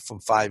data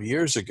from 5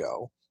 years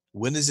ago,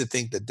 when does it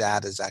think the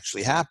data is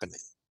actually happening?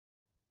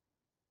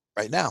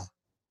 Right now.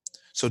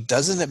 So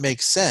doesn't it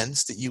make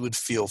sense that you would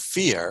feel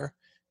fear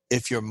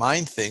if your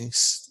mind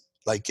thinks,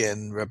 like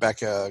in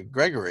Rebecca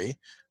Gregory,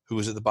 who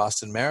was at the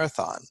Boston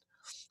Marathon,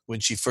 when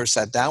she first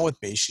sat down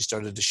with me, she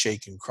started to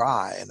shake and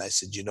cry. And I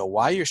said, you know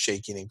why you're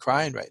shaking and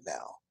crying right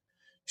now?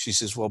 She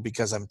says, well,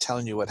 because I'm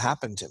telling you what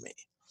happened to me.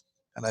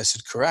 And I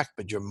said, correct,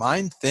 but your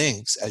mind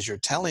thinks, as you're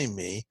telling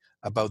me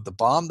about the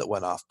bomb that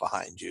went off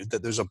behind you,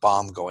 that there's a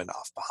bomb going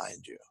off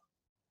behind you.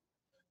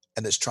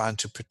 And it's trying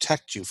to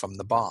protect you from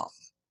the bomb.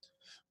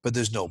 But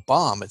there's no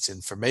bomb, it's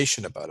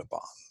information about a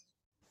bomb.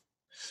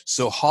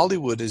 So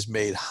Hollywood has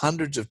made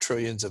hundreds of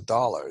trillions of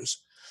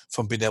dollars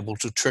from being able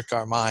to trick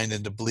our mind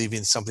into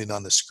believing something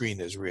on the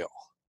screen is real.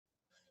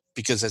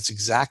 Because that's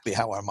exactly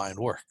how our mind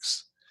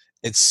works.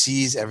 It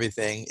sees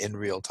everything in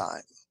real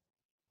time.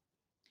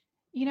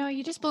 You know,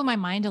 you just blew my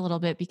mind a little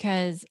bit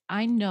because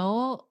I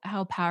know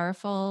how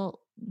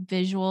powerful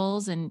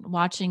visuals and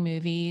watching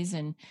movies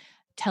and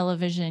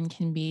television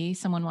can be.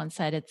 Someone once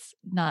said it's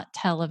not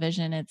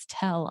television, it's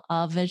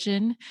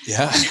tell-a-vision.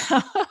 Yeah,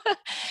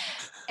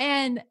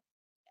 And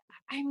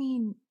I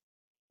mean,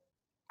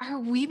 are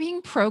we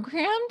being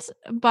programmed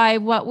by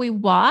what we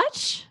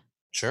watch?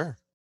 sure.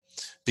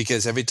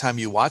 Because every time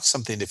you watch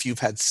something, if you've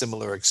had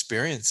similar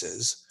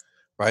experiences,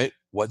 right,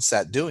 what's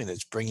that doing?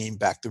 It's bringing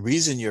back the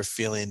reason you're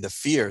feeling the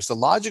fears. The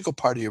logical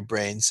part of your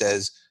brain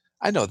says,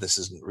 I know this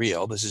isn't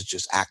real. This is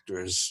just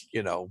actors,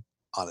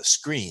 on a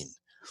screen.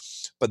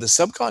 But the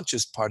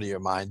subconscious part of your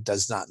mind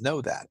does not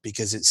know that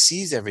because it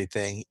sees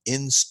everything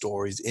in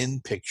stories, in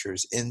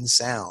pictures, in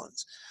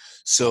sounds.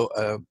 So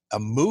a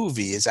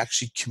movie is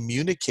actually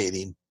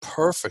communicating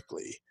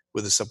perfectly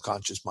with the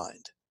subconscious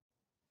mind.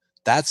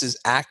 That's as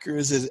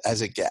accurate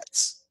as it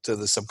gets to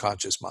the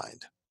subconscious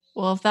mind.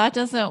 Well, if that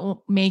doesn't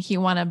make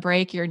you wanna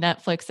break your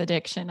Netflix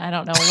addiction, I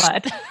don't know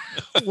what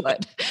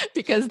would,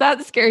 because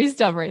that's scary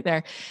stuff right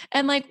there.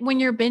 And, like, when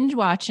you're binge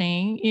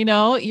watching,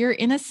 you're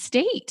in a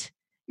state.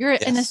 You're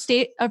in a Yes.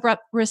 state of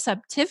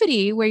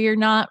receptivity where you're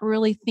not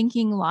really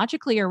thinking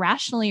logically or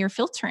rationally or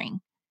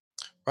filtering.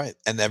 Right.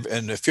 And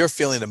if you're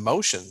feeling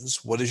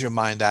emotions, what is your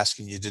mind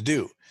asking you to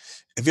do?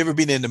 Have you ever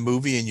been in a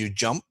movie and you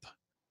jump, right?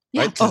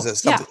 Yeah. Because Oh,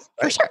 there's yeah, something,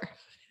 for right? sure.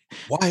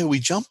 Why are we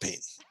jumping?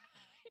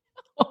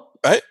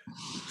 Right?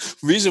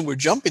 Reason we're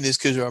jumping is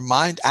because our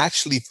mind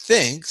actually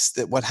thinks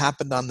that what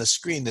happened on the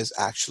screen is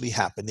actually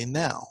happening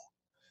now.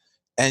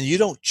 And you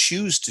don't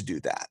choose to do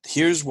that.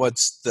 Here's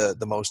what's the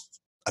most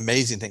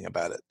amazing thing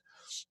about it.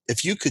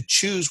 If you could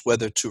choose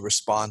whether to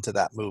respond to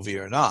that movie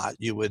or not,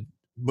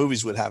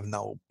 movies would have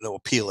no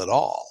appeal at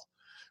all,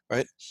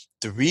 right?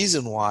 The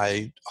reason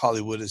why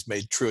Hollywood has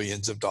made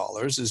trillions of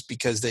dollars is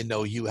because they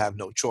know you have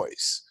no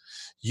choice.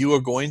 You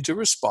are going to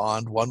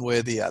respond one way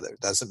or the other,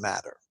 doesn't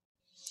matter.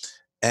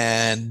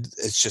 And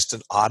it's just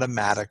an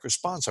automatic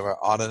response. Our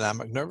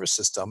autonomic nervous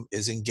system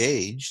is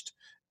engaged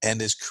and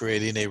is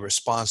creating a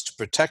response to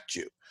protect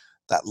you.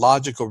 That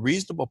logical,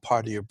 reasonable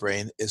part of your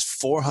brain is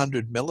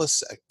 400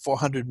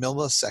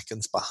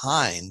 milliseconds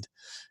behind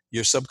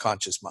your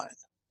subconscious mind.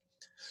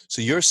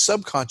 So your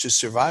subconscious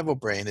survival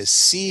brain is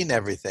seeing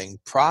everything,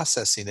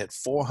 processing it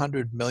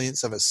 400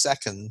 millionths of a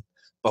second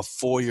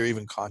before you're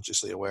even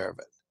consciously aware of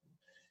it.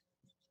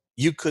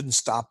 You couldn't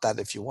stop that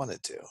if you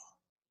wanted to.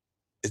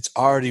 It's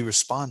already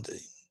responding.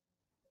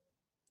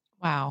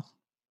 Wow.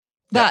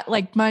 Yep. That,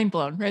 like, mind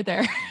blown right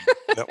there.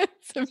 Yep.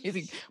 It's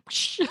amazing.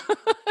 Yep.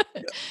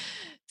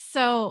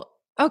 So,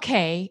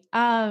 okay,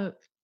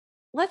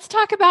 let's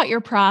talk about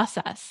your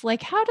process.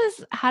 Like, how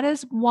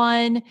does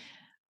one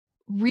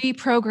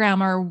reprogram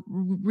or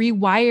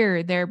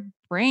rewire their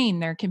brain,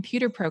 their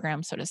computer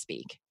program, so to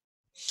speak?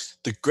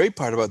 The great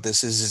part about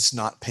this is it's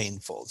not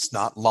painful. It's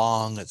not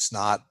long. It's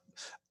not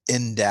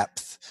in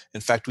depth.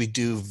 In fact, we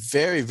do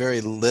very, very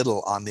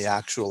little on the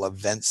actual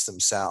events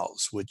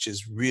themselves, which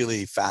is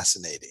really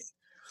fascinating.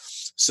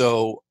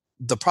 So,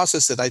 the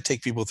process that I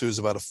take people through is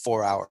about a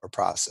 4-hour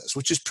process,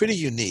 which is pretty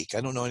unique.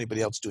 I don't know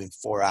anybody else doing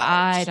 4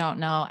 I hours. don't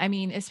know. I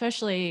mean,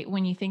 especially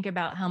when you think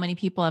about how many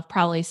people have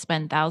probably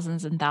spent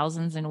thousands and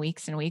thousands and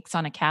weeks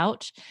on a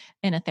couch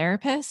in a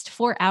therapist,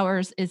 4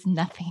 hours is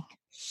nothing.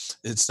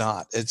 It's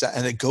not.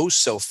 And it goes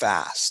so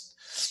fast.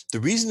 The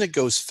reason it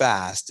goes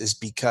fast is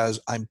because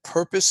I'm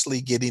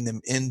purposely getting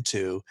them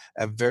into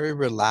a very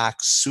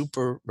relaxed,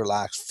 super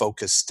relaxed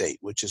focus state,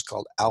 which is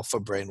called alpha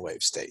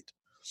brainwave state.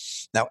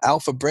 Now,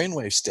 alpha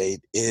brainwave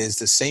state is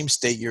the same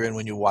state you're in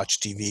when you watch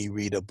TV,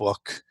 read a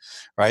book,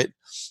 right?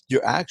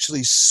 You're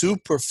actually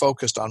super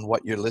focused on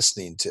what you're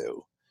listening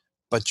to,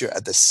 but you're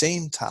at the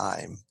same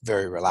time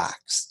very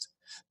relaxed.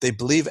 They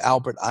believe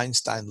Albert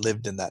Einstein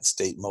lived in that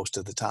state most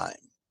of the time.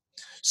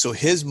 So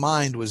his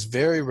mind was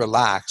very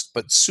relaxed,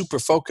 but super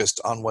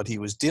focused on what he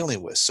was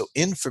dealing with. So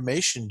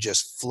information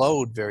just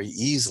flowed very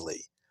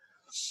easily.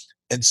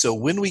 And so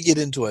when we get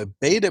into a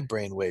beta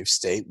brainwave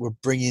state, we're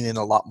bringing in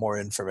a lot more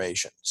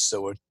information.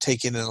 So we're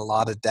taking in a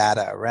lot of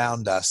data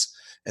around us.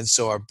 And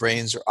so our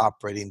brains are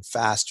operating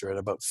faster at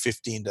about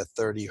 15 to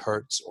 30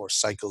 hertz or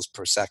cycles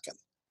per second.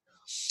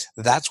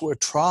 That's where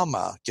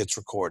trauma gets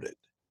recorded,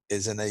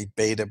 is in a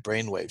beta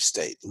brainwave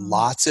state. Mm.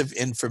 Lots of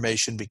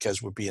information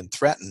because we're being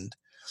threatened,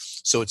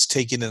 so it's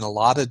taking in a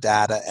lot of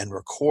data and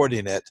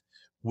recording it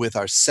with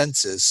our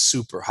senses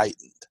super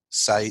heightened: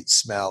 sight,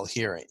 smell,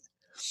 hearing.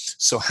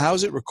 So,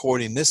 how's it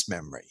recording this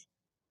memory?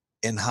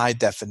 In high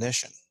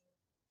definition,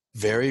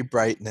 very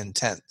bright and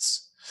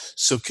intense.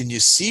 So, can you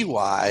see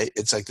why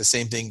it's like the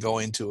same thing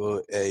going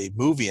to a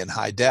movie in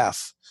high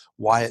def?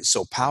 Why it's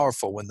so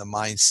powerful when the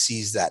mind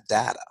sees that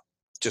data,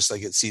 just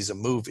like it sees a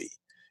movie?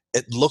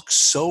 It looks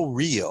so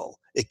real,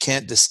 it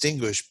can't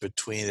distinguish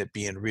between it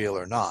being real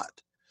or not.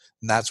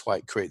 And that's why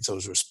it creates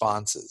those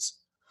responses.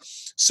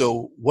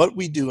 So, what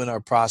we do in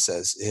our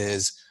process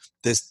is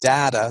this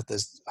data,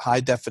 this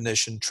high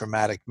definition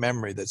traumatic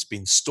memory that's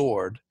being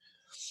stored,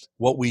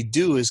 what we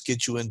do is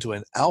get you into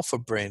an alpha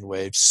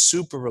brainwave,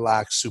 super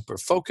relaxed, super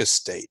focused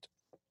state.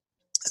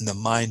 And the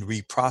mind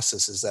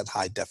reprocesses that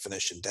high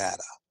definition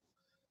data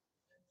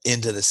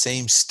into the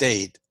same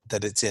state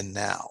that it's in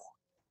now.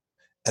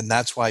 And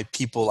that's why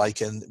people, I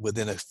can,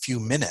 within a few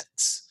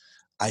minutes,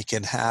 I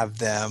can have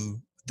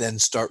them then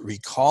start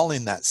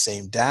recalling that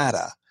same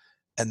data.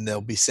 And they'll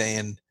be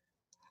saying,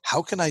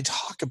 how can I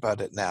talk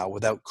about it now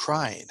without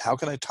crying? How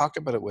can I talk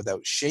about it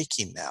without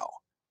shaking now?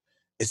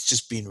 It's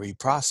just being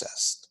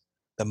reprocessed.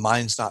 The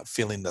mind's not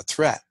feeling the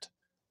threat,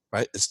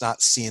 right? It's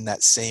not seeing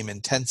that same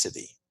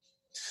intensity.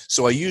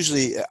 So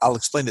I'll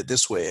explain it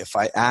this way. If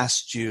I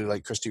asked you,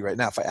 like Christy right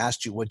now, if I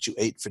asked you what you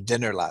ate for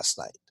dinner last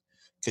night,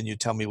 can you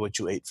tell me what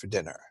you ate for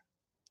dinner?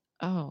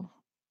 Oh,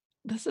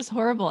 this is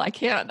horrible. I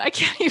can't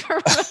even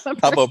How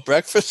remember. about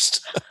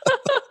breakfast?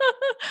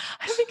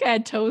 I think I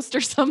had toast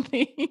or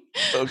something.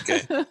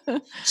 Okay.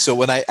 So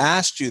when I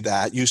asked you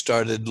that, you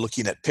started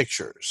looking at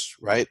pictures,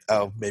 right?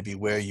 Of maybe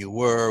where you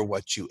were,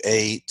 what you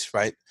ate,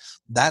 right?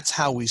 That's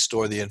how we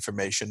store the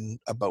information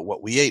about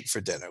what we ate for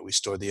dinner. We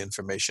store the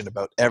information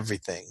about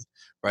everything,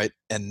 right?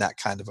 In that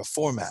kind of a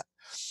format.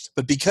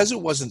 But because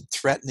it wasn't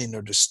threatening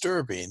or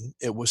disturbing,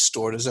 it was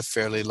stored as a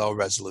fairly low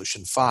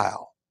resolution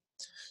file.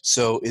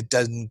 So it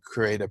doesn't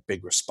create a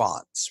big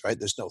response, right?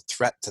 There's no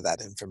threat to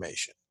that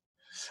information.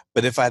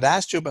 But if I'd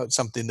asked you about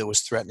something that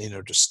was threatening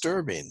or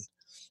disturbing,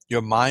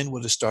 your mind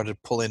would have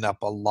started pulling up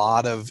a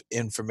lot of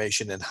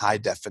information in high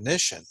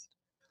definition,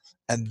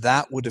 and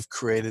that would have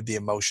created the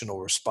emotional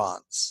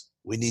response.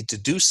 We need to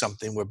do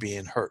something, we're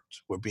being hurt,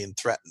 we're being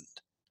threatened.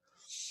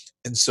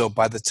 And so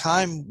by the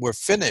time we're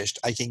finished,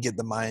 I can get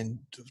the mind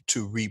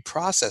to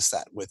reprocess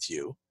that with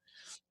you.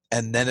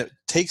 And then it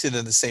takes it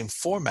in the same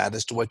format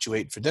as to what you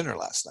ate for dinner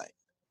last night.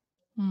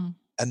 Hmm.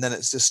 And then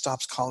it just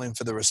stops calling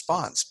for the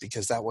response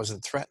because that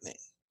wasn't threatening.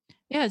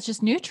 Yeah, it's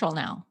just neutral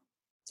now.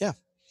 Yeah.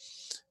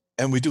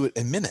 And we do it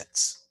in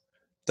minutes.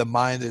 The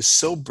mind is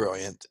so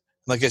brilliant.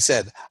 Like I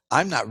said,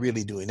 I'm not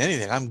really doing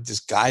anything. I'm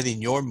just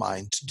guiding your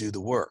mind to do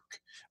the work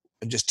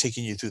and just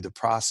taking you through the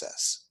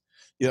process.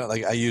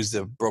 Like I use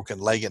the broken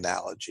leg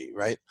analogy,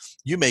 right?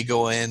 You may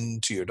go in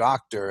to your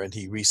doctor and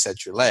he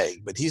resets your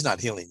leg, but he's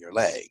not healing your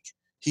leg.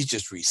 He's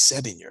just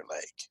resetting your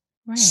leg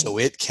Right. so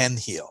it can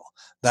heal.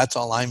 That's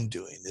all I'm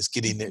doing is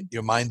getting Mhm.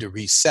 your mind to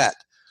reset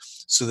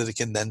so that it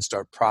can then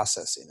start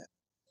processing it.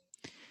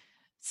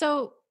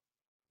 So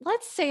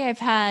let's say I've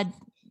had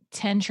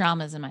 10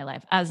 traumas in my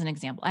life, as an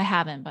example. I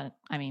haven't, but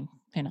I mean,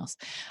 who knows?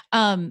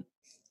 Um,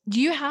 do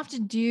you have to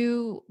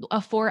do a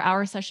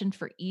 4-hour session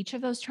for each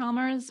of those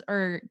traumas,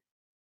 or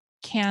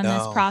can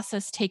this No,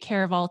 process take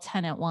care of all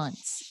 10 at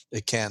once?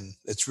 it can.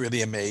 It's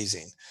really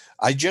amazing.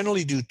 I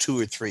generally do 2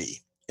 or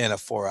 3 in a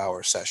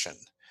 4-hour session,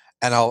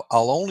 and I'll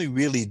only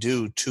really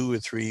do 2 or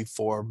 3,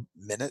 4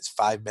 minutes,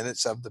 5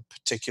 minutes of the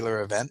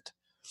particular event,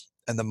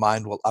 and the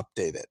mind will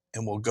update it,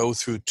 and we'll go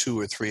through 2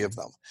 or 3 of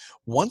them.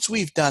 Once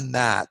we've done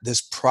that,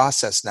 this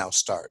process now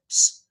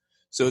starts.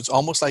 So it's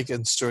almost like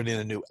inserting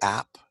a new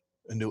app,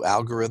 a new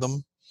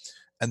algorithm,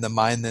 and the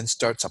mind then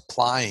starts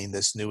applying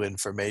this new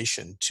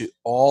information to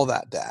all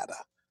that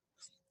data.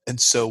 And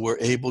so we're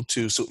able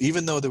to, so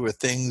even though there were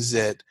things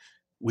that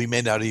we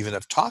may not even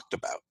have talked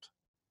about,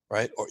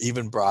 right, or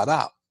even brought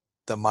up,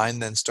 the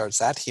mind then starts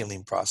that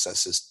healing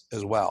process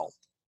as well.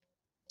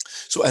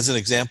 So, as an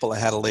example, I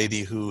had a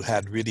lady who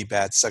had really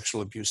bad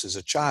sexual abuse as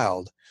a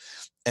child,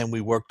 and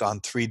we worked on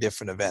 3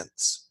 different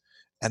events.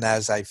 And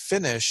as I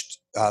finished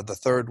the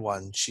third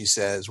one, she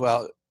says,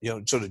 well,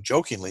 sort of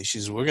jokingly, she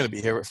says, we're going to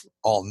be here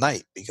all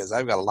night because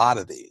I've got a lot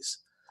of these.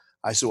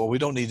 I said, well, we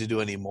don't need to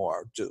do any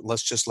more.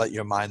 Let's just let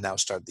your mind now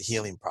start the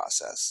healing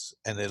process,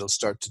 and it'll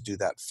start to do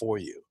that for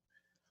you.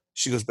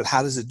 She goes, but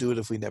how does it do it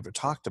if we never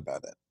talked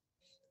about it?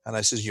 And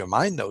I says, your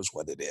mind knows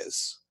what it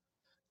is.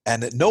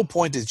 And at no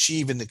point did she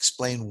even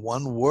explain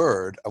one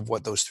word of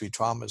what those 3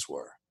 traumas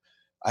were.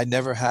 I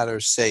never had her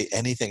say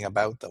anything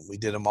about them. We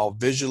did them all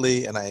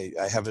visually, and I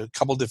have a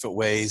couple different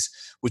ways,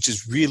 which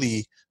is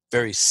really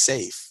very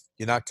safe.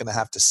 You're not going to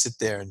have to sit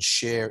there and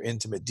share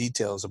intimate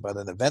details about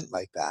an event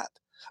like that.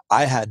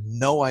 I had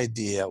no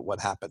idea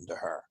what happened to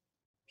her.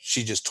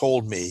 She just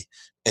told me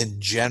in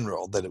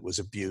general that it was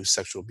abuse,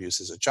 sexual abuse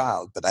as a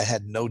child, but I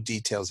had no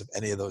details of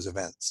any of those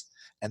events,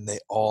 and they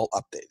all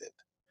updated.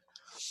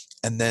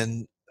 And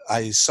then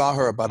I saw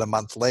her about a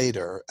month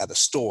later at a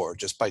store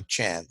just by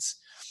chance.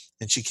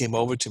 And she came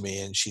over to me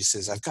and she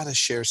says, I've got to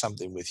share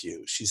something with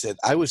you. She said,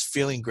 I was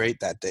feeling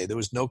great that day. There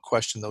was no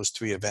question those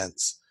 3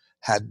 events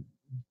had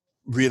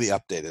really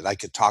updated. I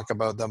could talk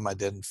about them. I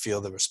didn't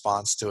feel the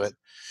response to it.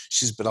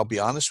 She says, but I'll be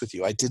honest with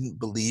you. I didn't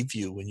believe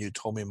you when you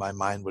told me my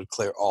mind would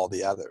clear all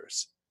the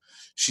others.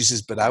 She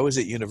says, but I was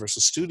at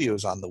Universal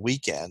Studios on the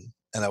weekend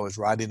and I was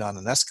riding on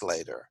an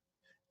escalator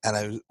and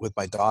I was with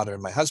my daughter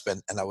and my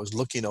husband, and I was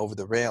looking over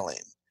the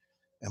railing.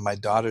 And my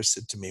daughter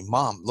said to me,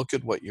 Mom, look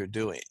at what you're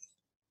doing.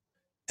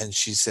 And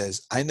she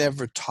says, I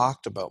never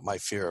talked about my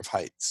fear of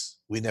heights.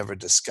 We never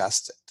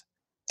discussed it.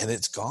 And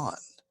it's gone.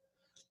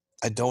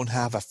 I don't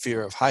have a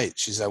fear of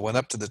heights. She says, I went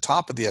up to the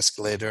top of the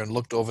escalator and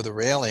looked over the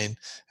railing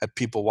at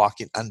people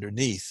walking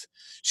underneath.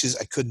 She says,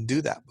 I couldn't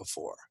do that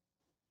before.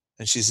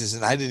 And she says,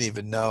 and I didn't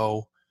even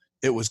know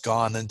it was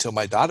gone until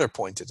my daughter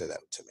pointed it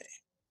out to me.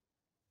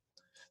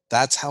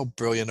 That's how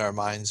brilliant our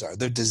minds are.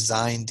 They're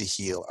designed to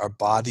heal. Our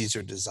bodies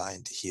are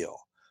designed to heal.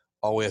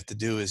 All we have to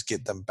do is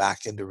get them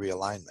back into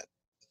realignment.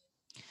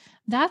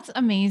 That's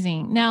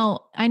amazing.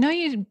 Now, I know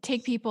you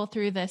take people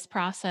through this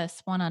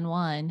process one on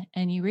one,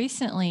 and you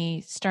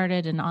recently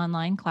started an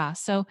online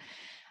class. So,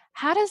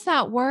 how does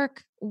that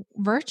work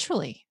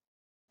virtually?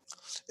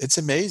 It's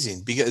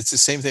amazing because it's the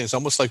same thing. It's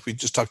almost like we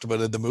just talked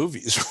about in the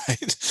movies,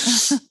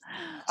 right?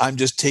 I'm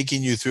just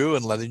taking you through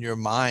and letting your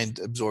mind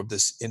absorb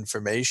this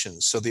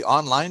information. So the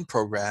online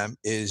program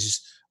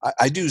is,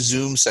 I do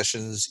Zoom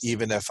sessions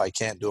even if I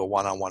can't do a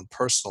one-on-one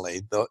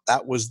personally.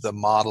 That was the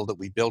model that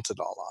we built it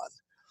all on.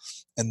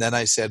 And then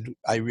I said,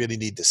 I really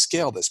need to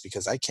scale this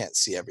because I can't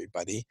see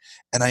everybody.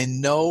 And I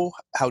know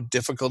how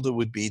difficult it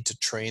would be to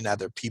train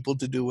other people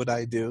to do what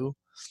I do.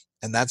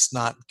 And that's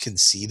not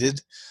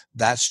conceited.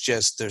 That's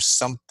just, there's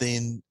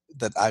something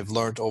that I've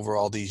learned over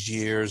all these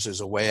years. There's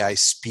a way I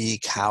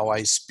speak, how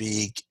I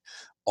speak,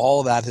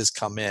 all that has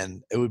come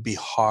in. It would be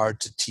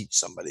hard to teach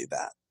somebody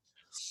that.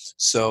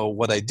 So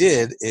what I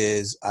did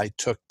is I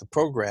took the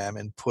program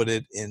and put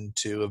it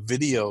into a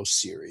video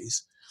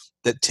series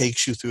that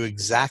takes you through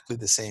exactly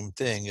the same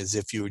thing as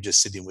if you were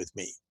just sitting with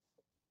me.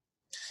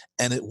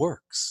 And it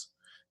works.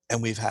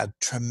 And we've had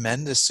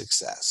tremendous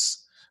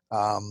success.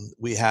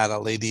 We had a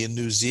lady in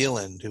New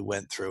Zealand who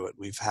went through it.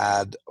 We've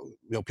had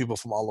people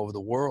from all over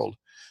the world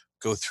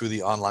go through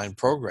the online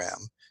program,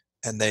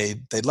 and they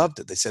loved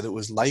it. They said it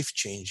was life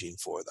changing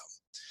for them.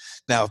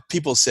 Now,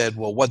 people said,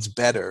 well, what's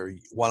better,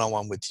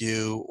 one-on-one with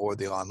you or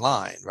the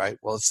online, right?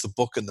 Well, it's the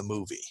book and the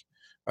movie,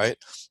 right?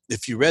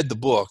 If you read the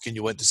book and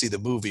you went to see the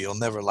movie, you'll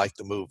never like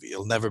the movie.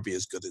 It'll never be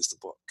as good as the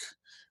book,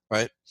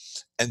 right?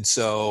 And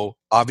so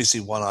obviously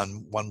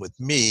one-on-one with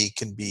me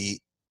can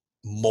be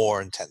more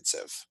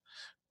intensive.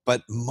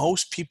 But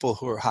most people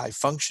who are high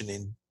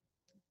functioning,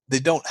 they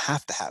don't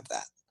have to have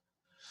that.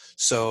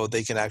 So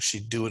they can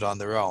actually do it on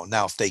their own.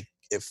 Now,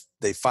 if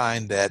they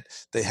find that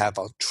they have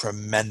a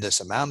tremendous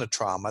amount of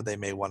trauma, they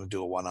may want to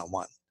do a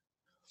one-on-one.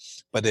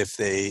 But if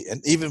they,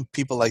 and even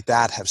people like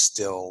that have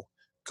still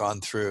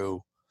gone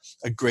through,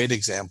 a great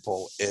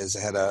example is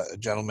I had a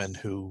gentleman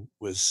who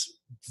was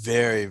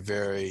very,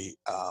 very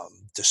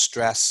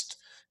distressed,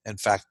 in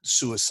fact,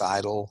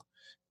 suicidal.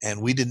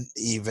 And we didn't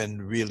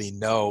even really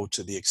know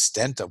to the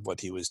extent of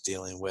what he was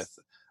dealing with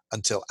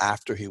until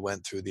after he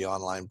went through the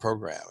online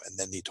program. And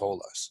then he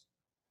told us.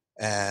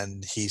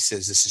 And he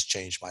says, this has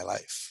changed my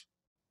life.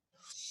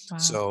 Wow.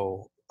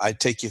 So I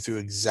take you through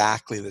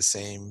exactly the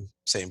same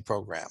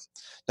program.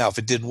 Now, if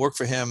it didn't work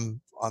for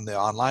him on the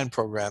online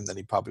program, then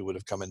he probably would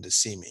have come in to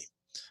see me.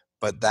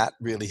 But that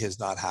really has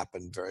not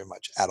happened very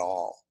much at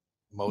all.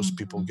 Most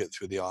people Mhm. get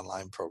through the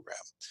online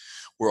program.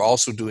 We're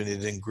also doing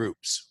it in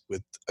groups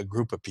with a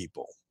group of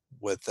people,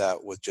 with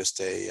just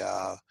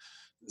a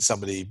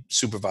somebody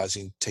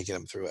supervising, taking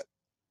them through it,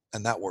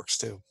 and that works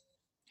too.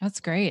 That's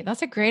great.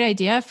 That's a great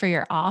idea for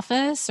your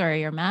office or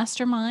your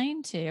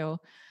mastermind to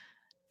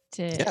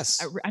Yes.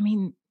 I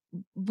mean,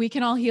 we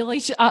can all heal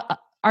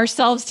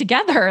ourselves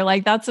together.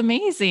 Like that's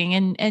amazing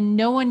and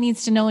no one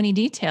needs to know any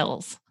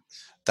details.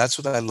 That's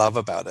what I love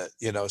about it,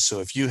 so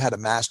if you had a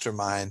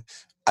mastermind,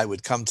 I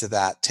would come to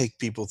that, take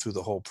people through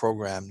the whole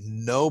program.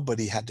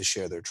 Nobody had to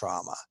share their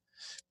trauma.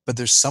 But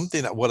there's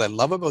something that what I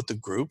love about the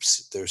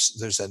groups,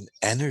 there's an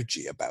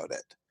energy about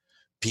it.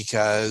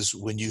 Because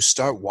when you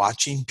start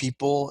watching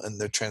people and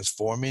they're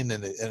transforming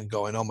and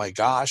going, "Oh my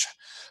gosh,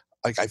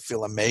 like I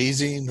feel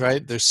amazing,"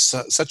 right? There's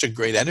such a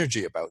great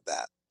energy about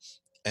that.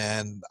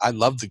 And I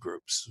love the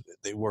groups.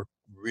 They work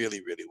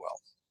really, really well.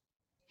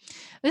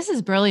 This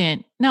is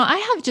brilliant. Now, I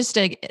have just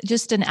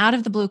an out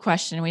of the blue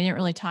question. We didn't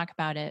really talk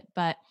about it,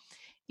 but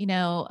you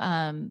know,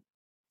 um,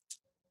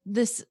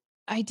 this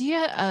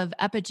idea of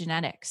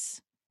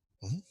epigenetics,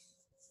 Mhm.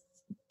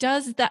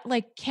 does that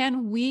like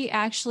can we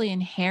actually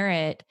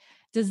inherit?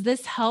 Does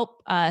this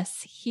help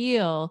us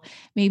heal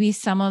maybe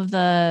some of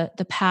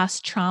the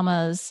past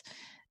traumas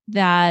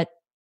that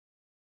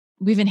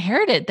we've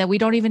inherited that we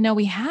don't even know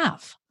we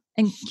have?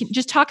 And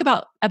just talk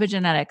about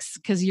epigenetics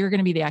because you're going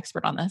to be the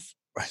expert on this.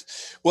 Right.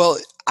 Well,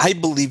 I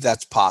believe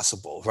that's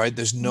possible, right?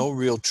 There's Mhm. no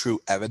real true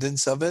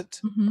evidence of it,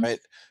 Mhm. right?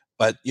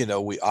 But,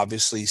 we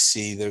obviously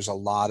see there's a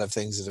lot of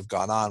things that have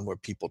gone on where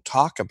people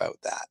talk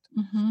about that.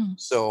 Mhm.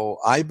 So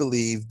I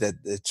believe that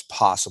it's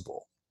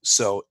possible.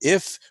 So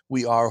if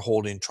we are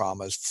holding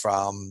traumas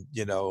from,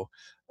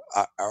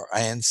 our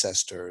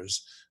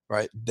ancestors,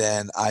 right,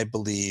 then I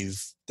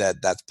believe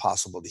that that's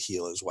possible to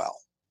heal as well.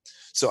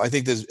 So I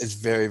think this it's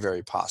very,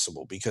 very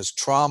possible because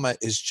trauma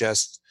is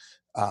just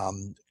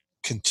um,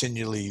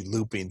 continually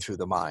looping through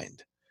the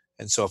mind.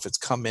 And so if it's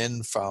come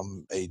in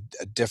from a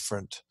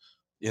different,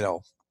 you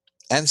know,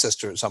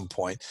 ancestor at some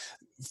point,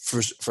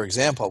 for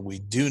example, we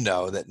do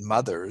know that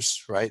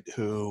mothers, right,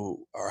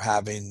 who are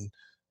having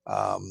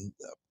um,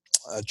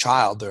 a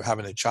child, they're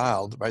having a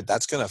child, right,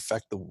 that's going to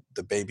affect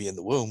the baby in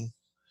the womb,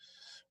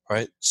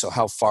 right? So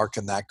how far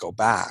can that go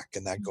back?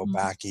 Can that go Mhm.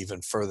 back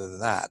even further than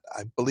that?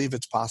 I believe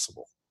it's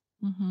possible.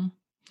 Mhm.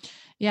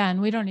 Yeah,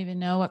 and we don't even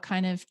know what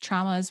kind of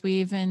traumas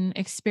we even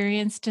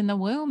experienced in the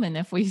womb and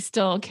if we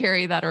still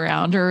carry that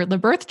around or the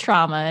birth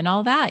trauma and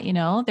all that,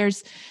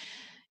 There's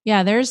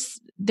yeah, there's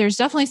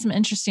definitely some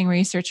interesting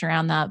research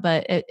around that,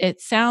 but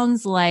it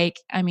sounds like,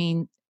 I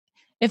mean,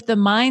 if the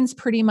mind's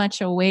pretty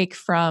much awake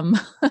from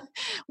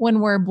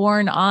when we're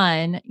born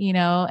on,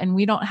 and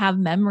we don't have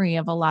memory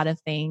of a lot of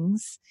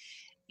things,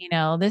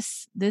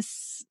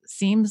 this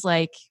seems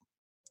like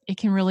It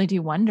can really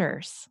do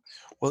wonders.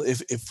 Well,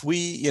 if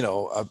we,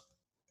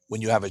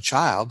 when you have a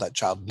child, that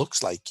child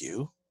looks like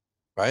you,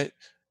 right?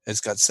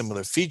 It's got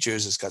similar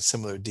features, it's got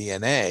similar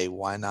DNA.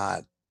 Why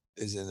not?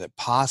 Isn't it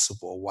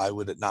possible? Why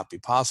would it not be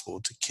possible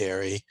to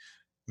carry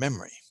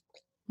memory,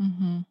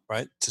 Mhm.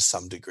 right? To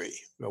some degree.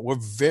 We're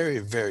very,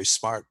 very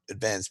smart,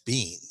 advanced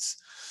beings.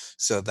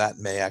 So that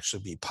may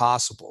actually be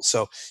possible.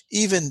 So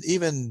even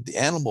the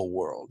animal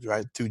world,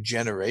 right, through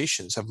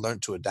generations have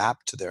learned to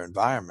adapt to their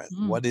environment.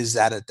 Mm. What is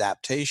that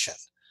adaptation?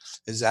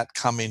 Is that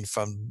coming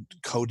from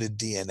coded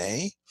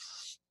DNA?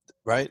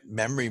 Right?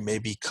 Memory may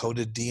be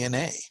coded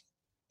DNA,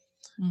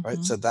 right?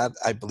 Mhm. So that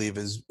I believe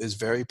is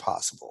very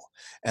possible.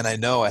 And I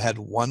know I had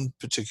one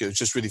particular, it's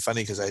just really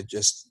funny because I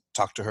just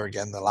talked to her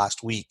again the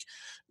last week.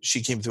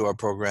 She came through our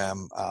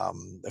program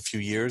a few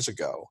years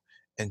ago,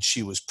 and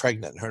she was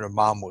pregnant. Her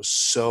mom was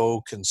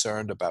so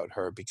concerned about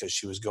her because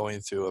she was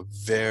going through a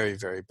very,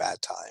 very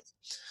bad time,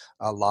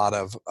 a lot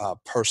of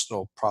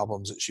personal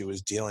problems that she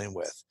was dealing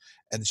with,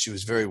 and she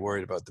was very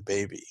worried about the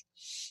baby.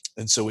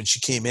 And so when she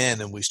came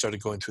in and we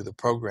started going through the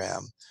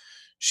program,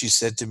 she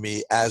said to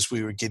me as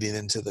we were getting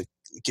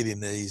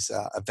these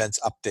events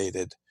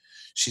updated,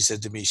 she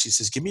said to me, she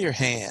says, "Give me your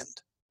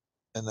hand."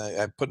 And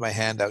I put my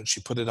hand out and she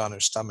put it on her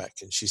stomach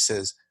and she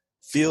says,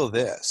 "Feel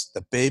this."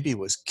 The baby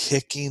was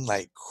kicking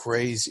like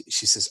crazy.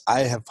 She says,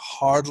 "I have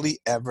hardly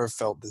ever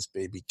felt this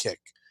baby kick.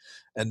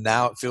 And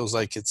now it feels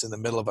like it's in the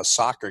middle of a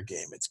soccer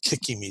game. It's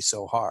kicking me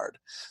so hard."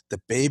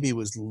 The baby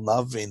was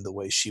loving the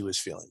way she was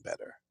feeling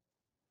better.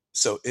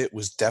 So it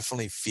was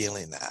definitely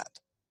feeling that.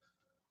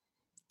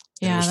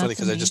 And it Yeah, was funny that's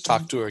because I just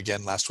talked amazing. to her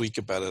again last week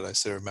about it. I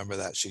said, "Remember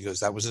that?" She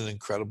goes, "That was an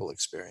incredible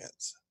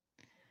experience."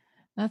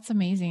 That's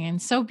amazing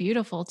and so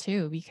beautiful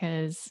too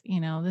because,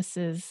 this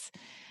is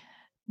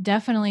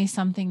definitely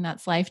something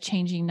that's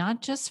life-changing,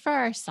 not just for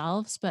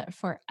ourselves, but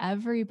for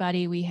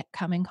everybody we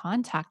come in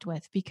contact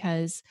with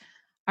because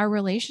our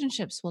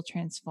relationships will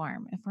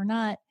transform. If we're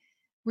not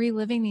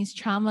reliving these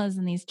traumas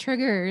and these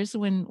triggers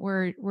when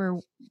we're,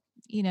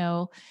 you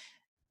know,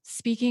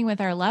 speaking with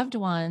our loved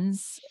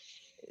ones,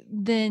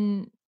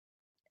 then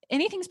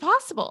anything's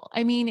possible.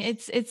 I mean,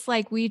 it's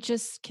like we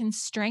just can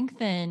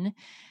strengthen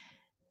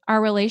our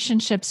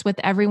relationships with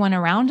everyone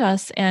around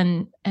us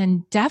and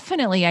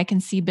definitely I can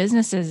see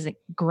businesses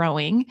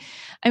growing.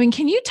 I mean,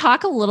 can you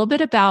talk a little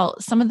bit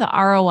about some of the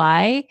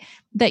ROI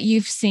that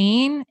you've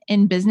seen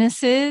in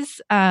businesses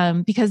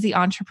because the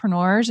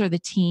entrepreneurs or the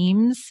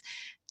teams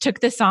took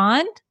this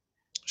on?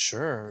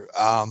 Sure.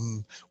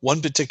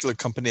 One particular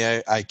company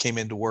I came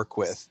in to work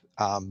with,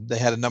 they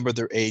had a number of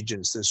their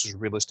agents. This was a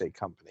real estate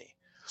company.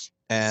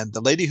 And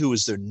the lady who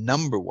was their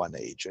number one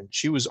agent,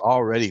 she was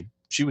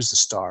the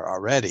star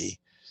already.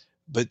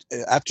 But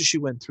after she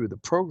went through the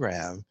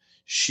program,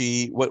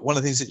 one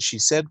of the things that she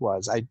said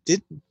was, "I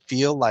didn't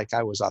feel like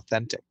I was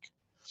authentic.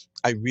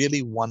 I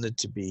really wanted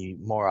to be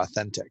more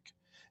authentic."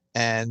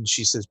 And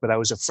she says, "But I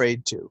was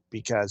afraid to,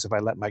 because if I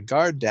let my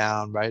guard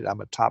down, right,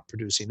 I'm a top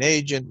producing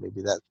agent.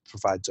 Maybe that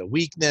provides a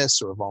weakness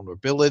or a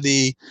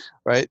vulnerability,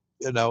 right?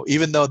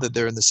 Even though that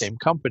they're in the same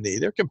company,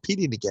 they're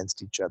competing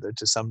against each other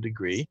to some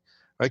degree,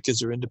 right? Because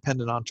they're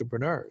independent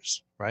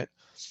entrepreneurs, right?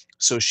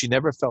 So she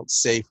never felt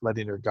safe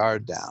letting her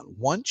guard down.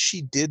 Once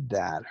she did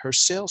that, her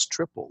sales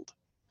tripled,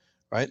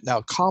 right?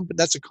 Now,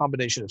 that's a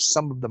combination of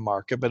some of the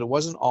market, but it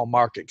wasn't all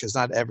market because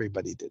not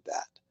everybody did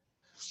that.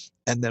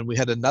 And then we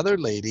had another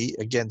lady,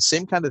 again,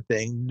 same kind of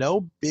thing,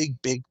 no big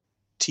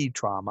T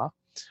trauma.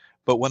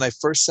 But when I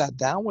first sat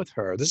down with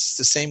her, this is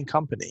the same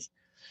company.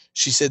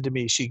 She said to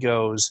me, she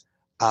goes,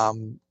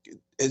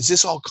 "Is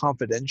this all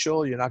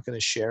confidential? You're not going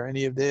to share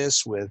any of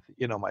this with,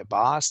 my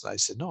boss?" And I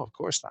said, "No, of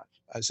course not."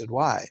 I said,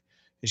 "Why?"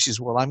 And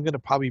she's, "Well, I'm going to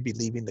probably be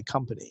leaving the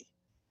company."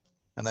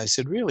 And I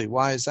said, "Really?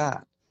 Why is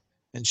that?"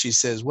 And she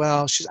says,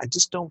 "Well, I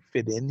just don't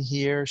fit in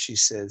here." She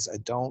says, "I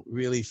don't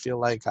really feel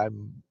like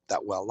I'm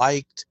that well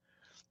liked."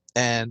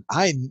 And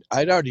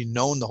I'd already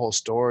known the whole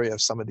story of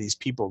some of these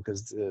people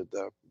because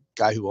the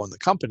guy who owned the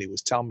company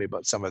was telling me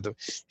about some of them.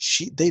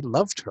 They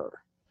loved her.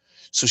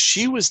 So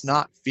she was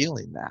not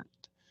feeling that.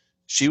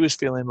 She was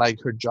feeling like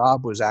her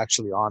job was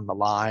actually on the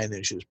line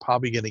and she was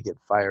probably going to get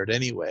fired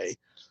anyway.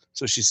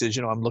 So she says,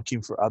 "I'm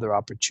looking for other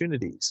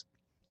opportunities."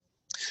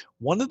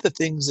 One of the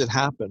things that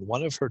happened,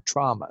 one of her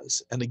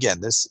traumas, and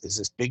again, this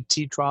big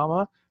T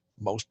trauma,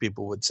 most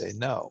people would say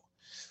no.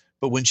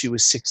 But when she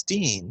was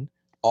 16,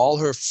 all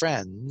her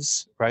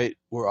friends, right,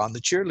 were on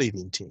the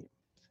cheerleading team,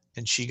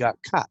 and she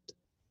got cut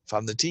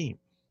from the team.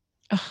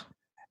 Ugh,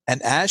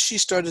 And as she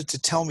started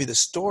to tell me the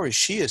story,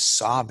 she is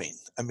sobbing.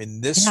 I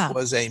mean, this yeah.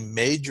 was a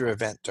major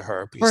event to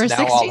her For because a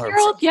now all 16 her year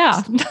old?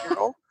 Yeah.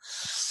 16-year-old.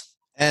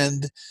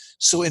 And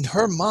so in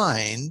her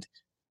mind,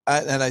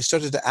 and I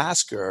started to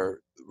ask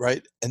her,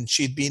 right, and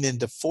she'd been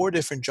into 4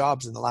 different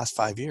jobs in the last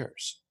 5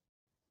 years.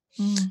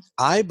 Mm,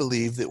 I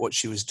believe that what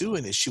she was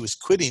doing is she was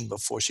quitting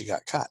before she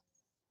got cut.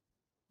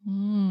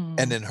 And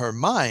mm. in her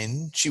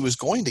mind, she was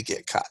going to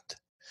get cut,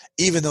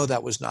 even though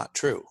that was not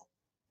true.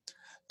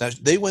 Now,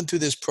 they went through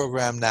this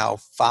program now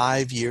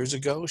 5 years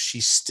ago.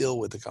 She's still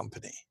with the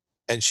company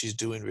and she's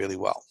doing really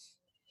well.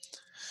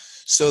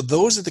 So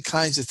those are the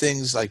kinds of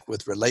things, like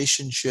with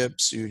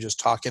relationships you're just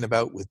talking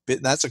about, with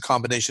that's a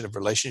combination of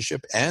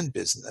relationship and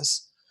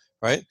business,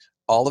 right?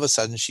 All of a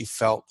sudden she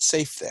felt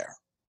safe there.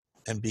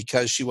 And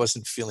because she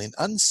wasn't feeling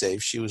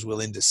unsafe, she was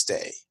willing to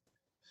stay.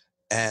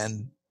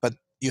 But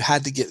you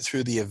had to get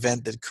through the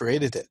event that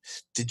created it.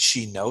 Did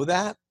she know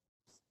that?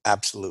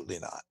 Absolutely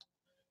not.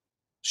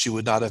 She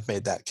would not have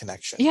made that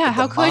connection, Yeah, but the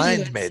how could you?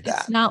 mind It's made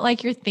it's that. not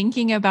like you're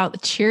thinking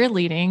about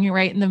cheerleading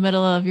right in the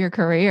middle of your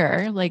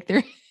career. Like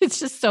there it's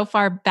just so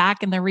far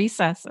back in the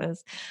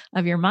recesses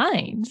of your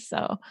mind.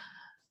 So,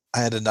 I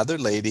had another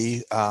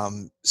lady,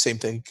 same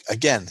thing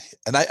again,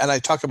 and I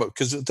talk about,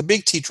 because the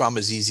big T trauma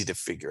is easy to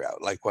figure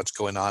out, like what's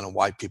going on and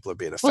why people are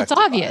being well, it's affected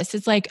by it. obvious.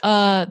 It's like,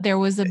 there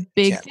was a You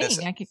big can't miss it.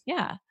 thing. I could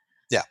yeah.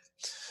 Yeah.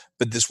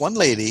 But this one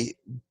lady,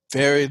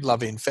 very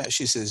loving,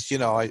 she says,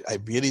 I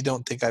really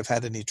don't think I've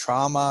had any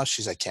trauma.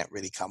 I can't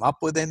really come up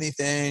with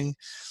anything.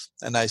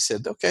 And I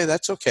said, okay,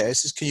 that's okay. I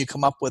says, can you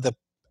come up with a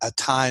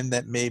time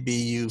that maybe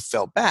you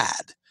felt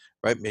bad,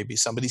 right? Maybe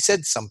somebody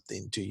said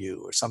something to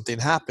you or something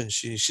happened.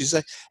 She's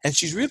like, and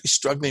she's really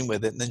struggling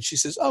with it. And then she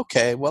says,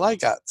 okay, well, I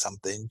got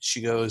something.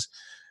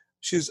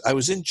 I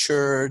was in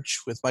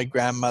church with my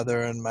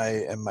grandmother and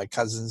my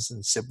cousins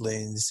and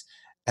siblings,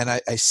 and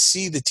I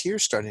see the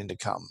tears starting to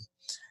come.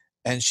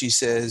 And she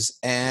says,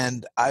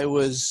 and I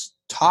was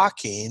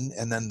talking,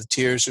 and then the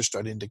tears are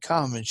starting to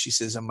come. And she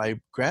says, and my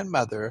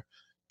grandmother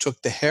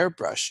took the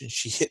hairbrush and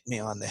she hit me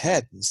on the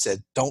head and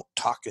said, don't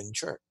talk in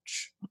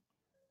church.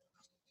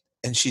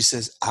 And she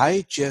says,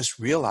 I just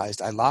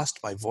realized I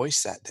lost my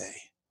voice that day.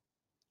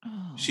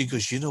 She Oh,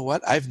 goes, you know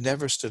what? I've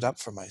never stood up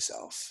for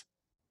myself.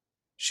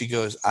 She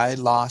goes, I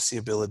lost the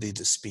ability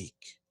to speak.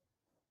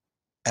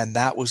 And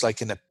that was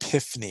like an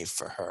epiphany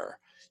for her.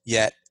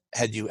 Yet,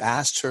 had you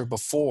asked her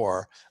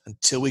before,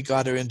 until we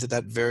got her into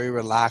that very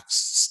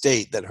relaxed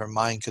state that her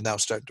mind could now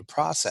start to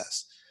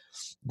process,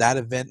 that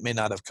event may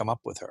not have come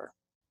up with her.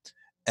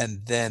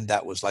 And then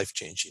that was life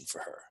changing for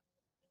her.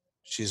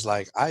 She's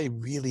like, I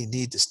really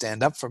need to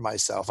stand up for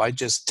myself. I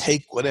just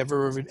take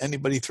whatever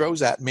anybody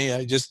throws at me,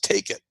 I just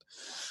take it.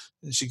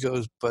 And she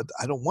goes, but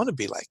I don't want to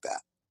be like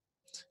that.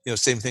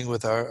 Same thing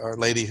with our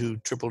lady who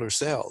tripled her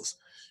sales.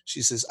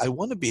 She says, I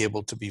want to be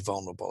able to be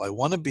vulnerable. I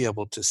want to be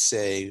able to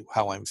say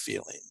how I'm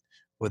feeling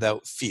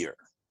without fear.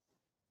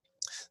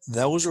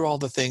 Those are all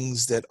the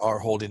things that are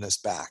holding us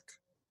back.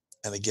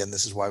 And again,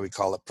 this is why we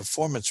call it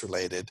performance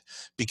related,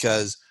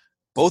 because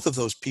both of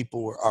those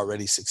people were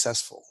already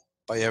successful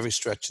by every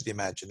stretch of the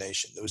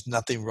imagination. There was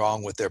nothing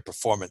wrong with their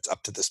performance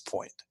up to this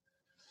point,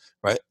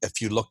 right?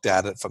 If you looked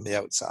at it from the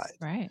outside,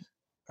 right.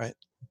 right?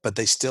 But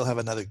they still have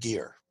another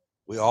gear.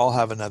 We all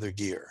have another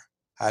gear.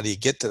 How do you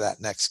get to that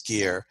next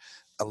gear?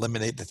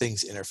 Eliminate the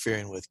things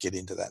interfering with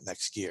getting to that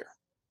next gear.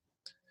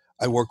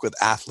 I work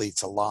with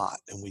athletes a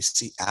lot, and we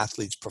see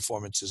athletes'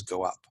 performances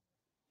go up,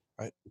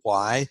 right?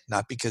 Why?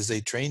 Not because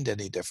they trained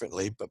any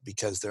differently, but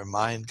because their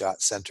mind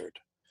got centered,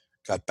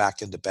 got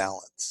back into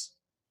balance.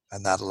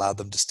 And that allowed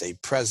them to stay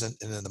present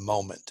and in the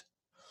moment.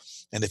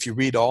 And if you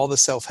read all the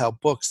self-help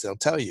books, they'll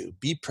tell you,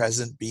 be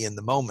present, be in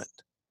the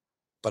moment.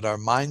 But our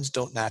minds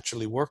don't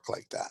naturally work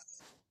like that.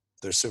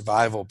 They're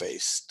survival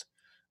based.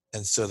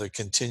 And so they're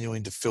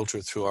continuing to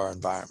filter through our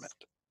environment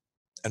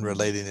and Mm.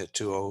 relating it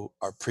to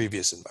our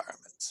previous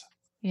environments.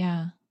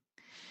 Yeah.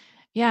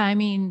 Yeah, I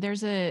mean,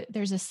 there's a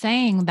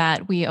saying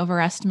that we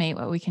overestimate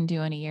what we can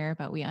do in a year,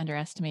 but we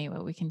underestimate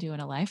what we can do in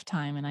a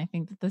lifetime, and I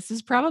think that this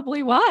is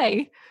probably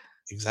why.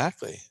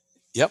 Exactly.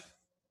 Yep.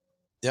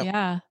 Yep.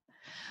 Yeah.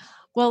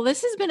 Well,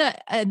 this has been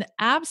an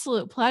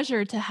absolute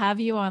pleasure to have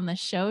you on the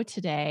show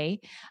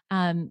today.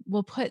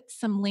 We'll put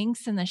some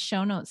links in the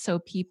show notes so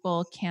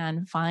people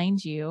can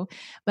find you.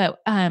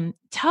 But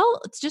tell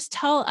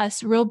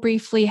us real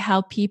briefly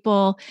how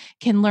people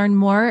can learn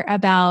more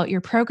about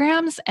your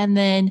programs, and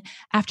then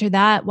after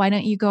that, why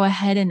don't you go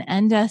ahead and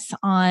end us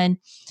on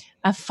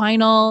a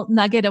final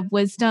nugget of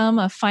wisdom,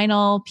 a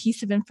final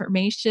piece of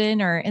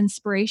information or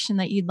inspiration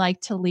that you'd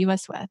like to leave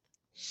us with?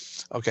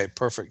 Okay,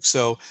 perfect.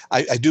 So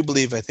I do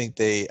believe, I think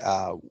they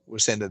were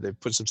saying that they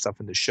put some stuff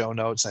in the show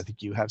notes. I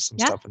think you have some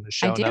Yeah, stuff in the I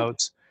show do.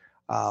 notes.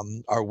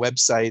 Our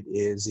website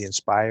is the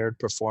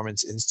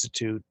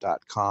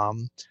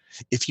inspiredperformanceinstitute.com.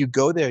 If you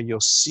go there, you'll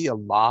see a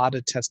lot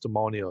of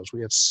testimonials.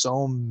 We have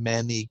so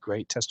many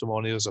great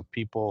testimonials of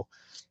people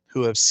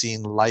who have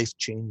seen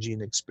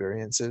life-changing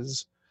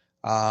experiences.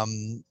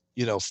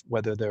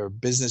 Whether they're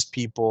business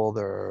people,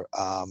 they're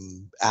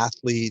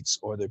athletes,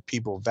 or they're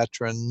people,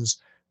 veterans,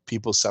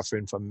 people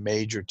suffering from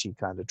major T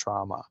kind of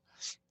trauma.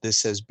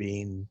 This has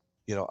been,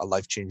 a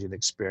life-changing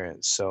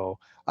experience. So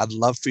I'd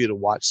love for you to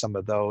watch some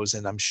of those.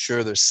 And I'm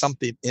sure there's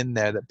something in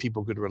there that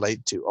people could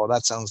relate to. Oh,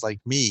 that sounds like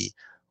me,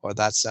 or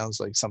that sounds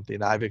like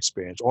something I've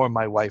experienced, or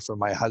my wife or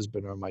my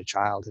husband or my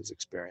child has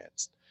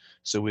experienced.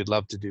 So we'd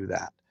love to do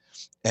that.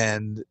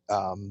 And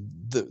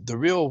the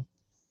real,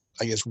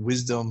 I guess,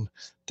 wisdom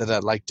that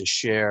I'd like to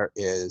share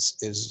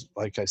is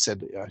like I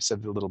said it a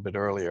little bit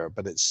earlier,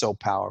 but it's so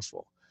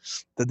powerful,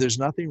 that there's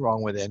nothing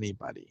wrong with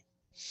anybody.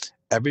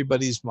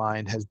 Everybody's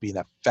mind has been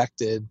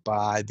affected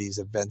by these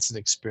events and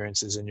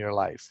experiences in your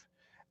life.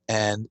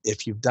 And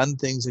if you've done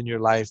things in your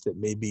life that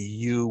maybe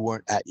you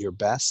weren't at your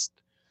best,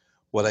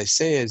 what I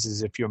say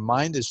is if your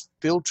mind is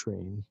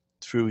filtering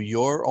through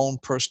your own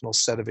personal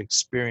set of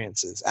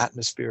experiences,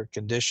 atmospheric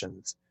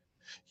conditions,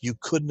 you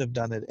couldn't have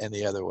done it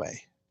any other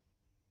way.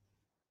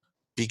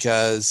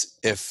 Because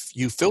if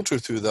you filter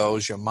through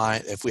those, your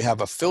mind, if we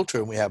have a filter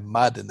and we have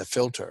mud in the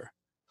filter,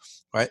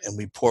 right, and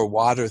we pour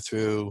water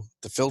through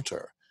the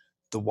filter,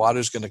 the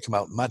water's going to come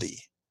out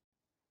muddy.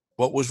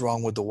 What was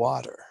wrong with the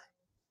water?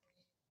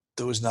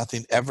 There was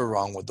nothing ever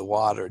wrong with the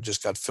water. It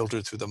just got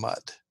filtered through the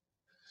mud.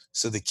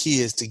 So the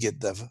key is to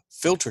get the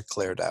filter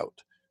cleared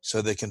out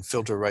so they can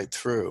filter right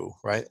through,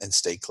 right, and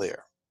stay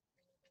clear.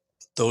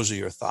 Those are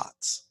your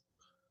thoughts.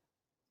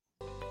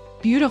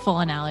 Beautiful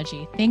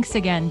analogy. Thanks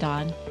again,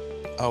 Don.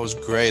 Oh, it was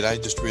great. I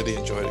just really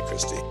enjoyed it,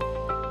 Christy.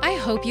 I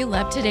hope you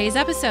loved today's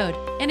episode.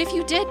 And if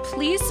you did,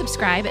 please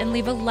subscribe and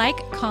leave a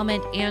like,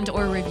 comment, and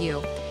or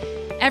review.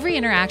 Every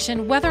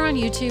interaction, whether on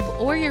YouTube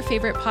or your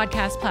favorite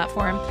podcast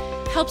platform,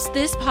 helps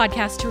this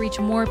podcast to reach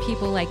more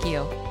people like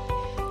you.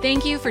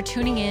 Thank you for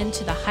tuning in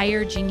to the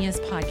Higher Genius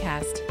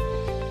Podcast.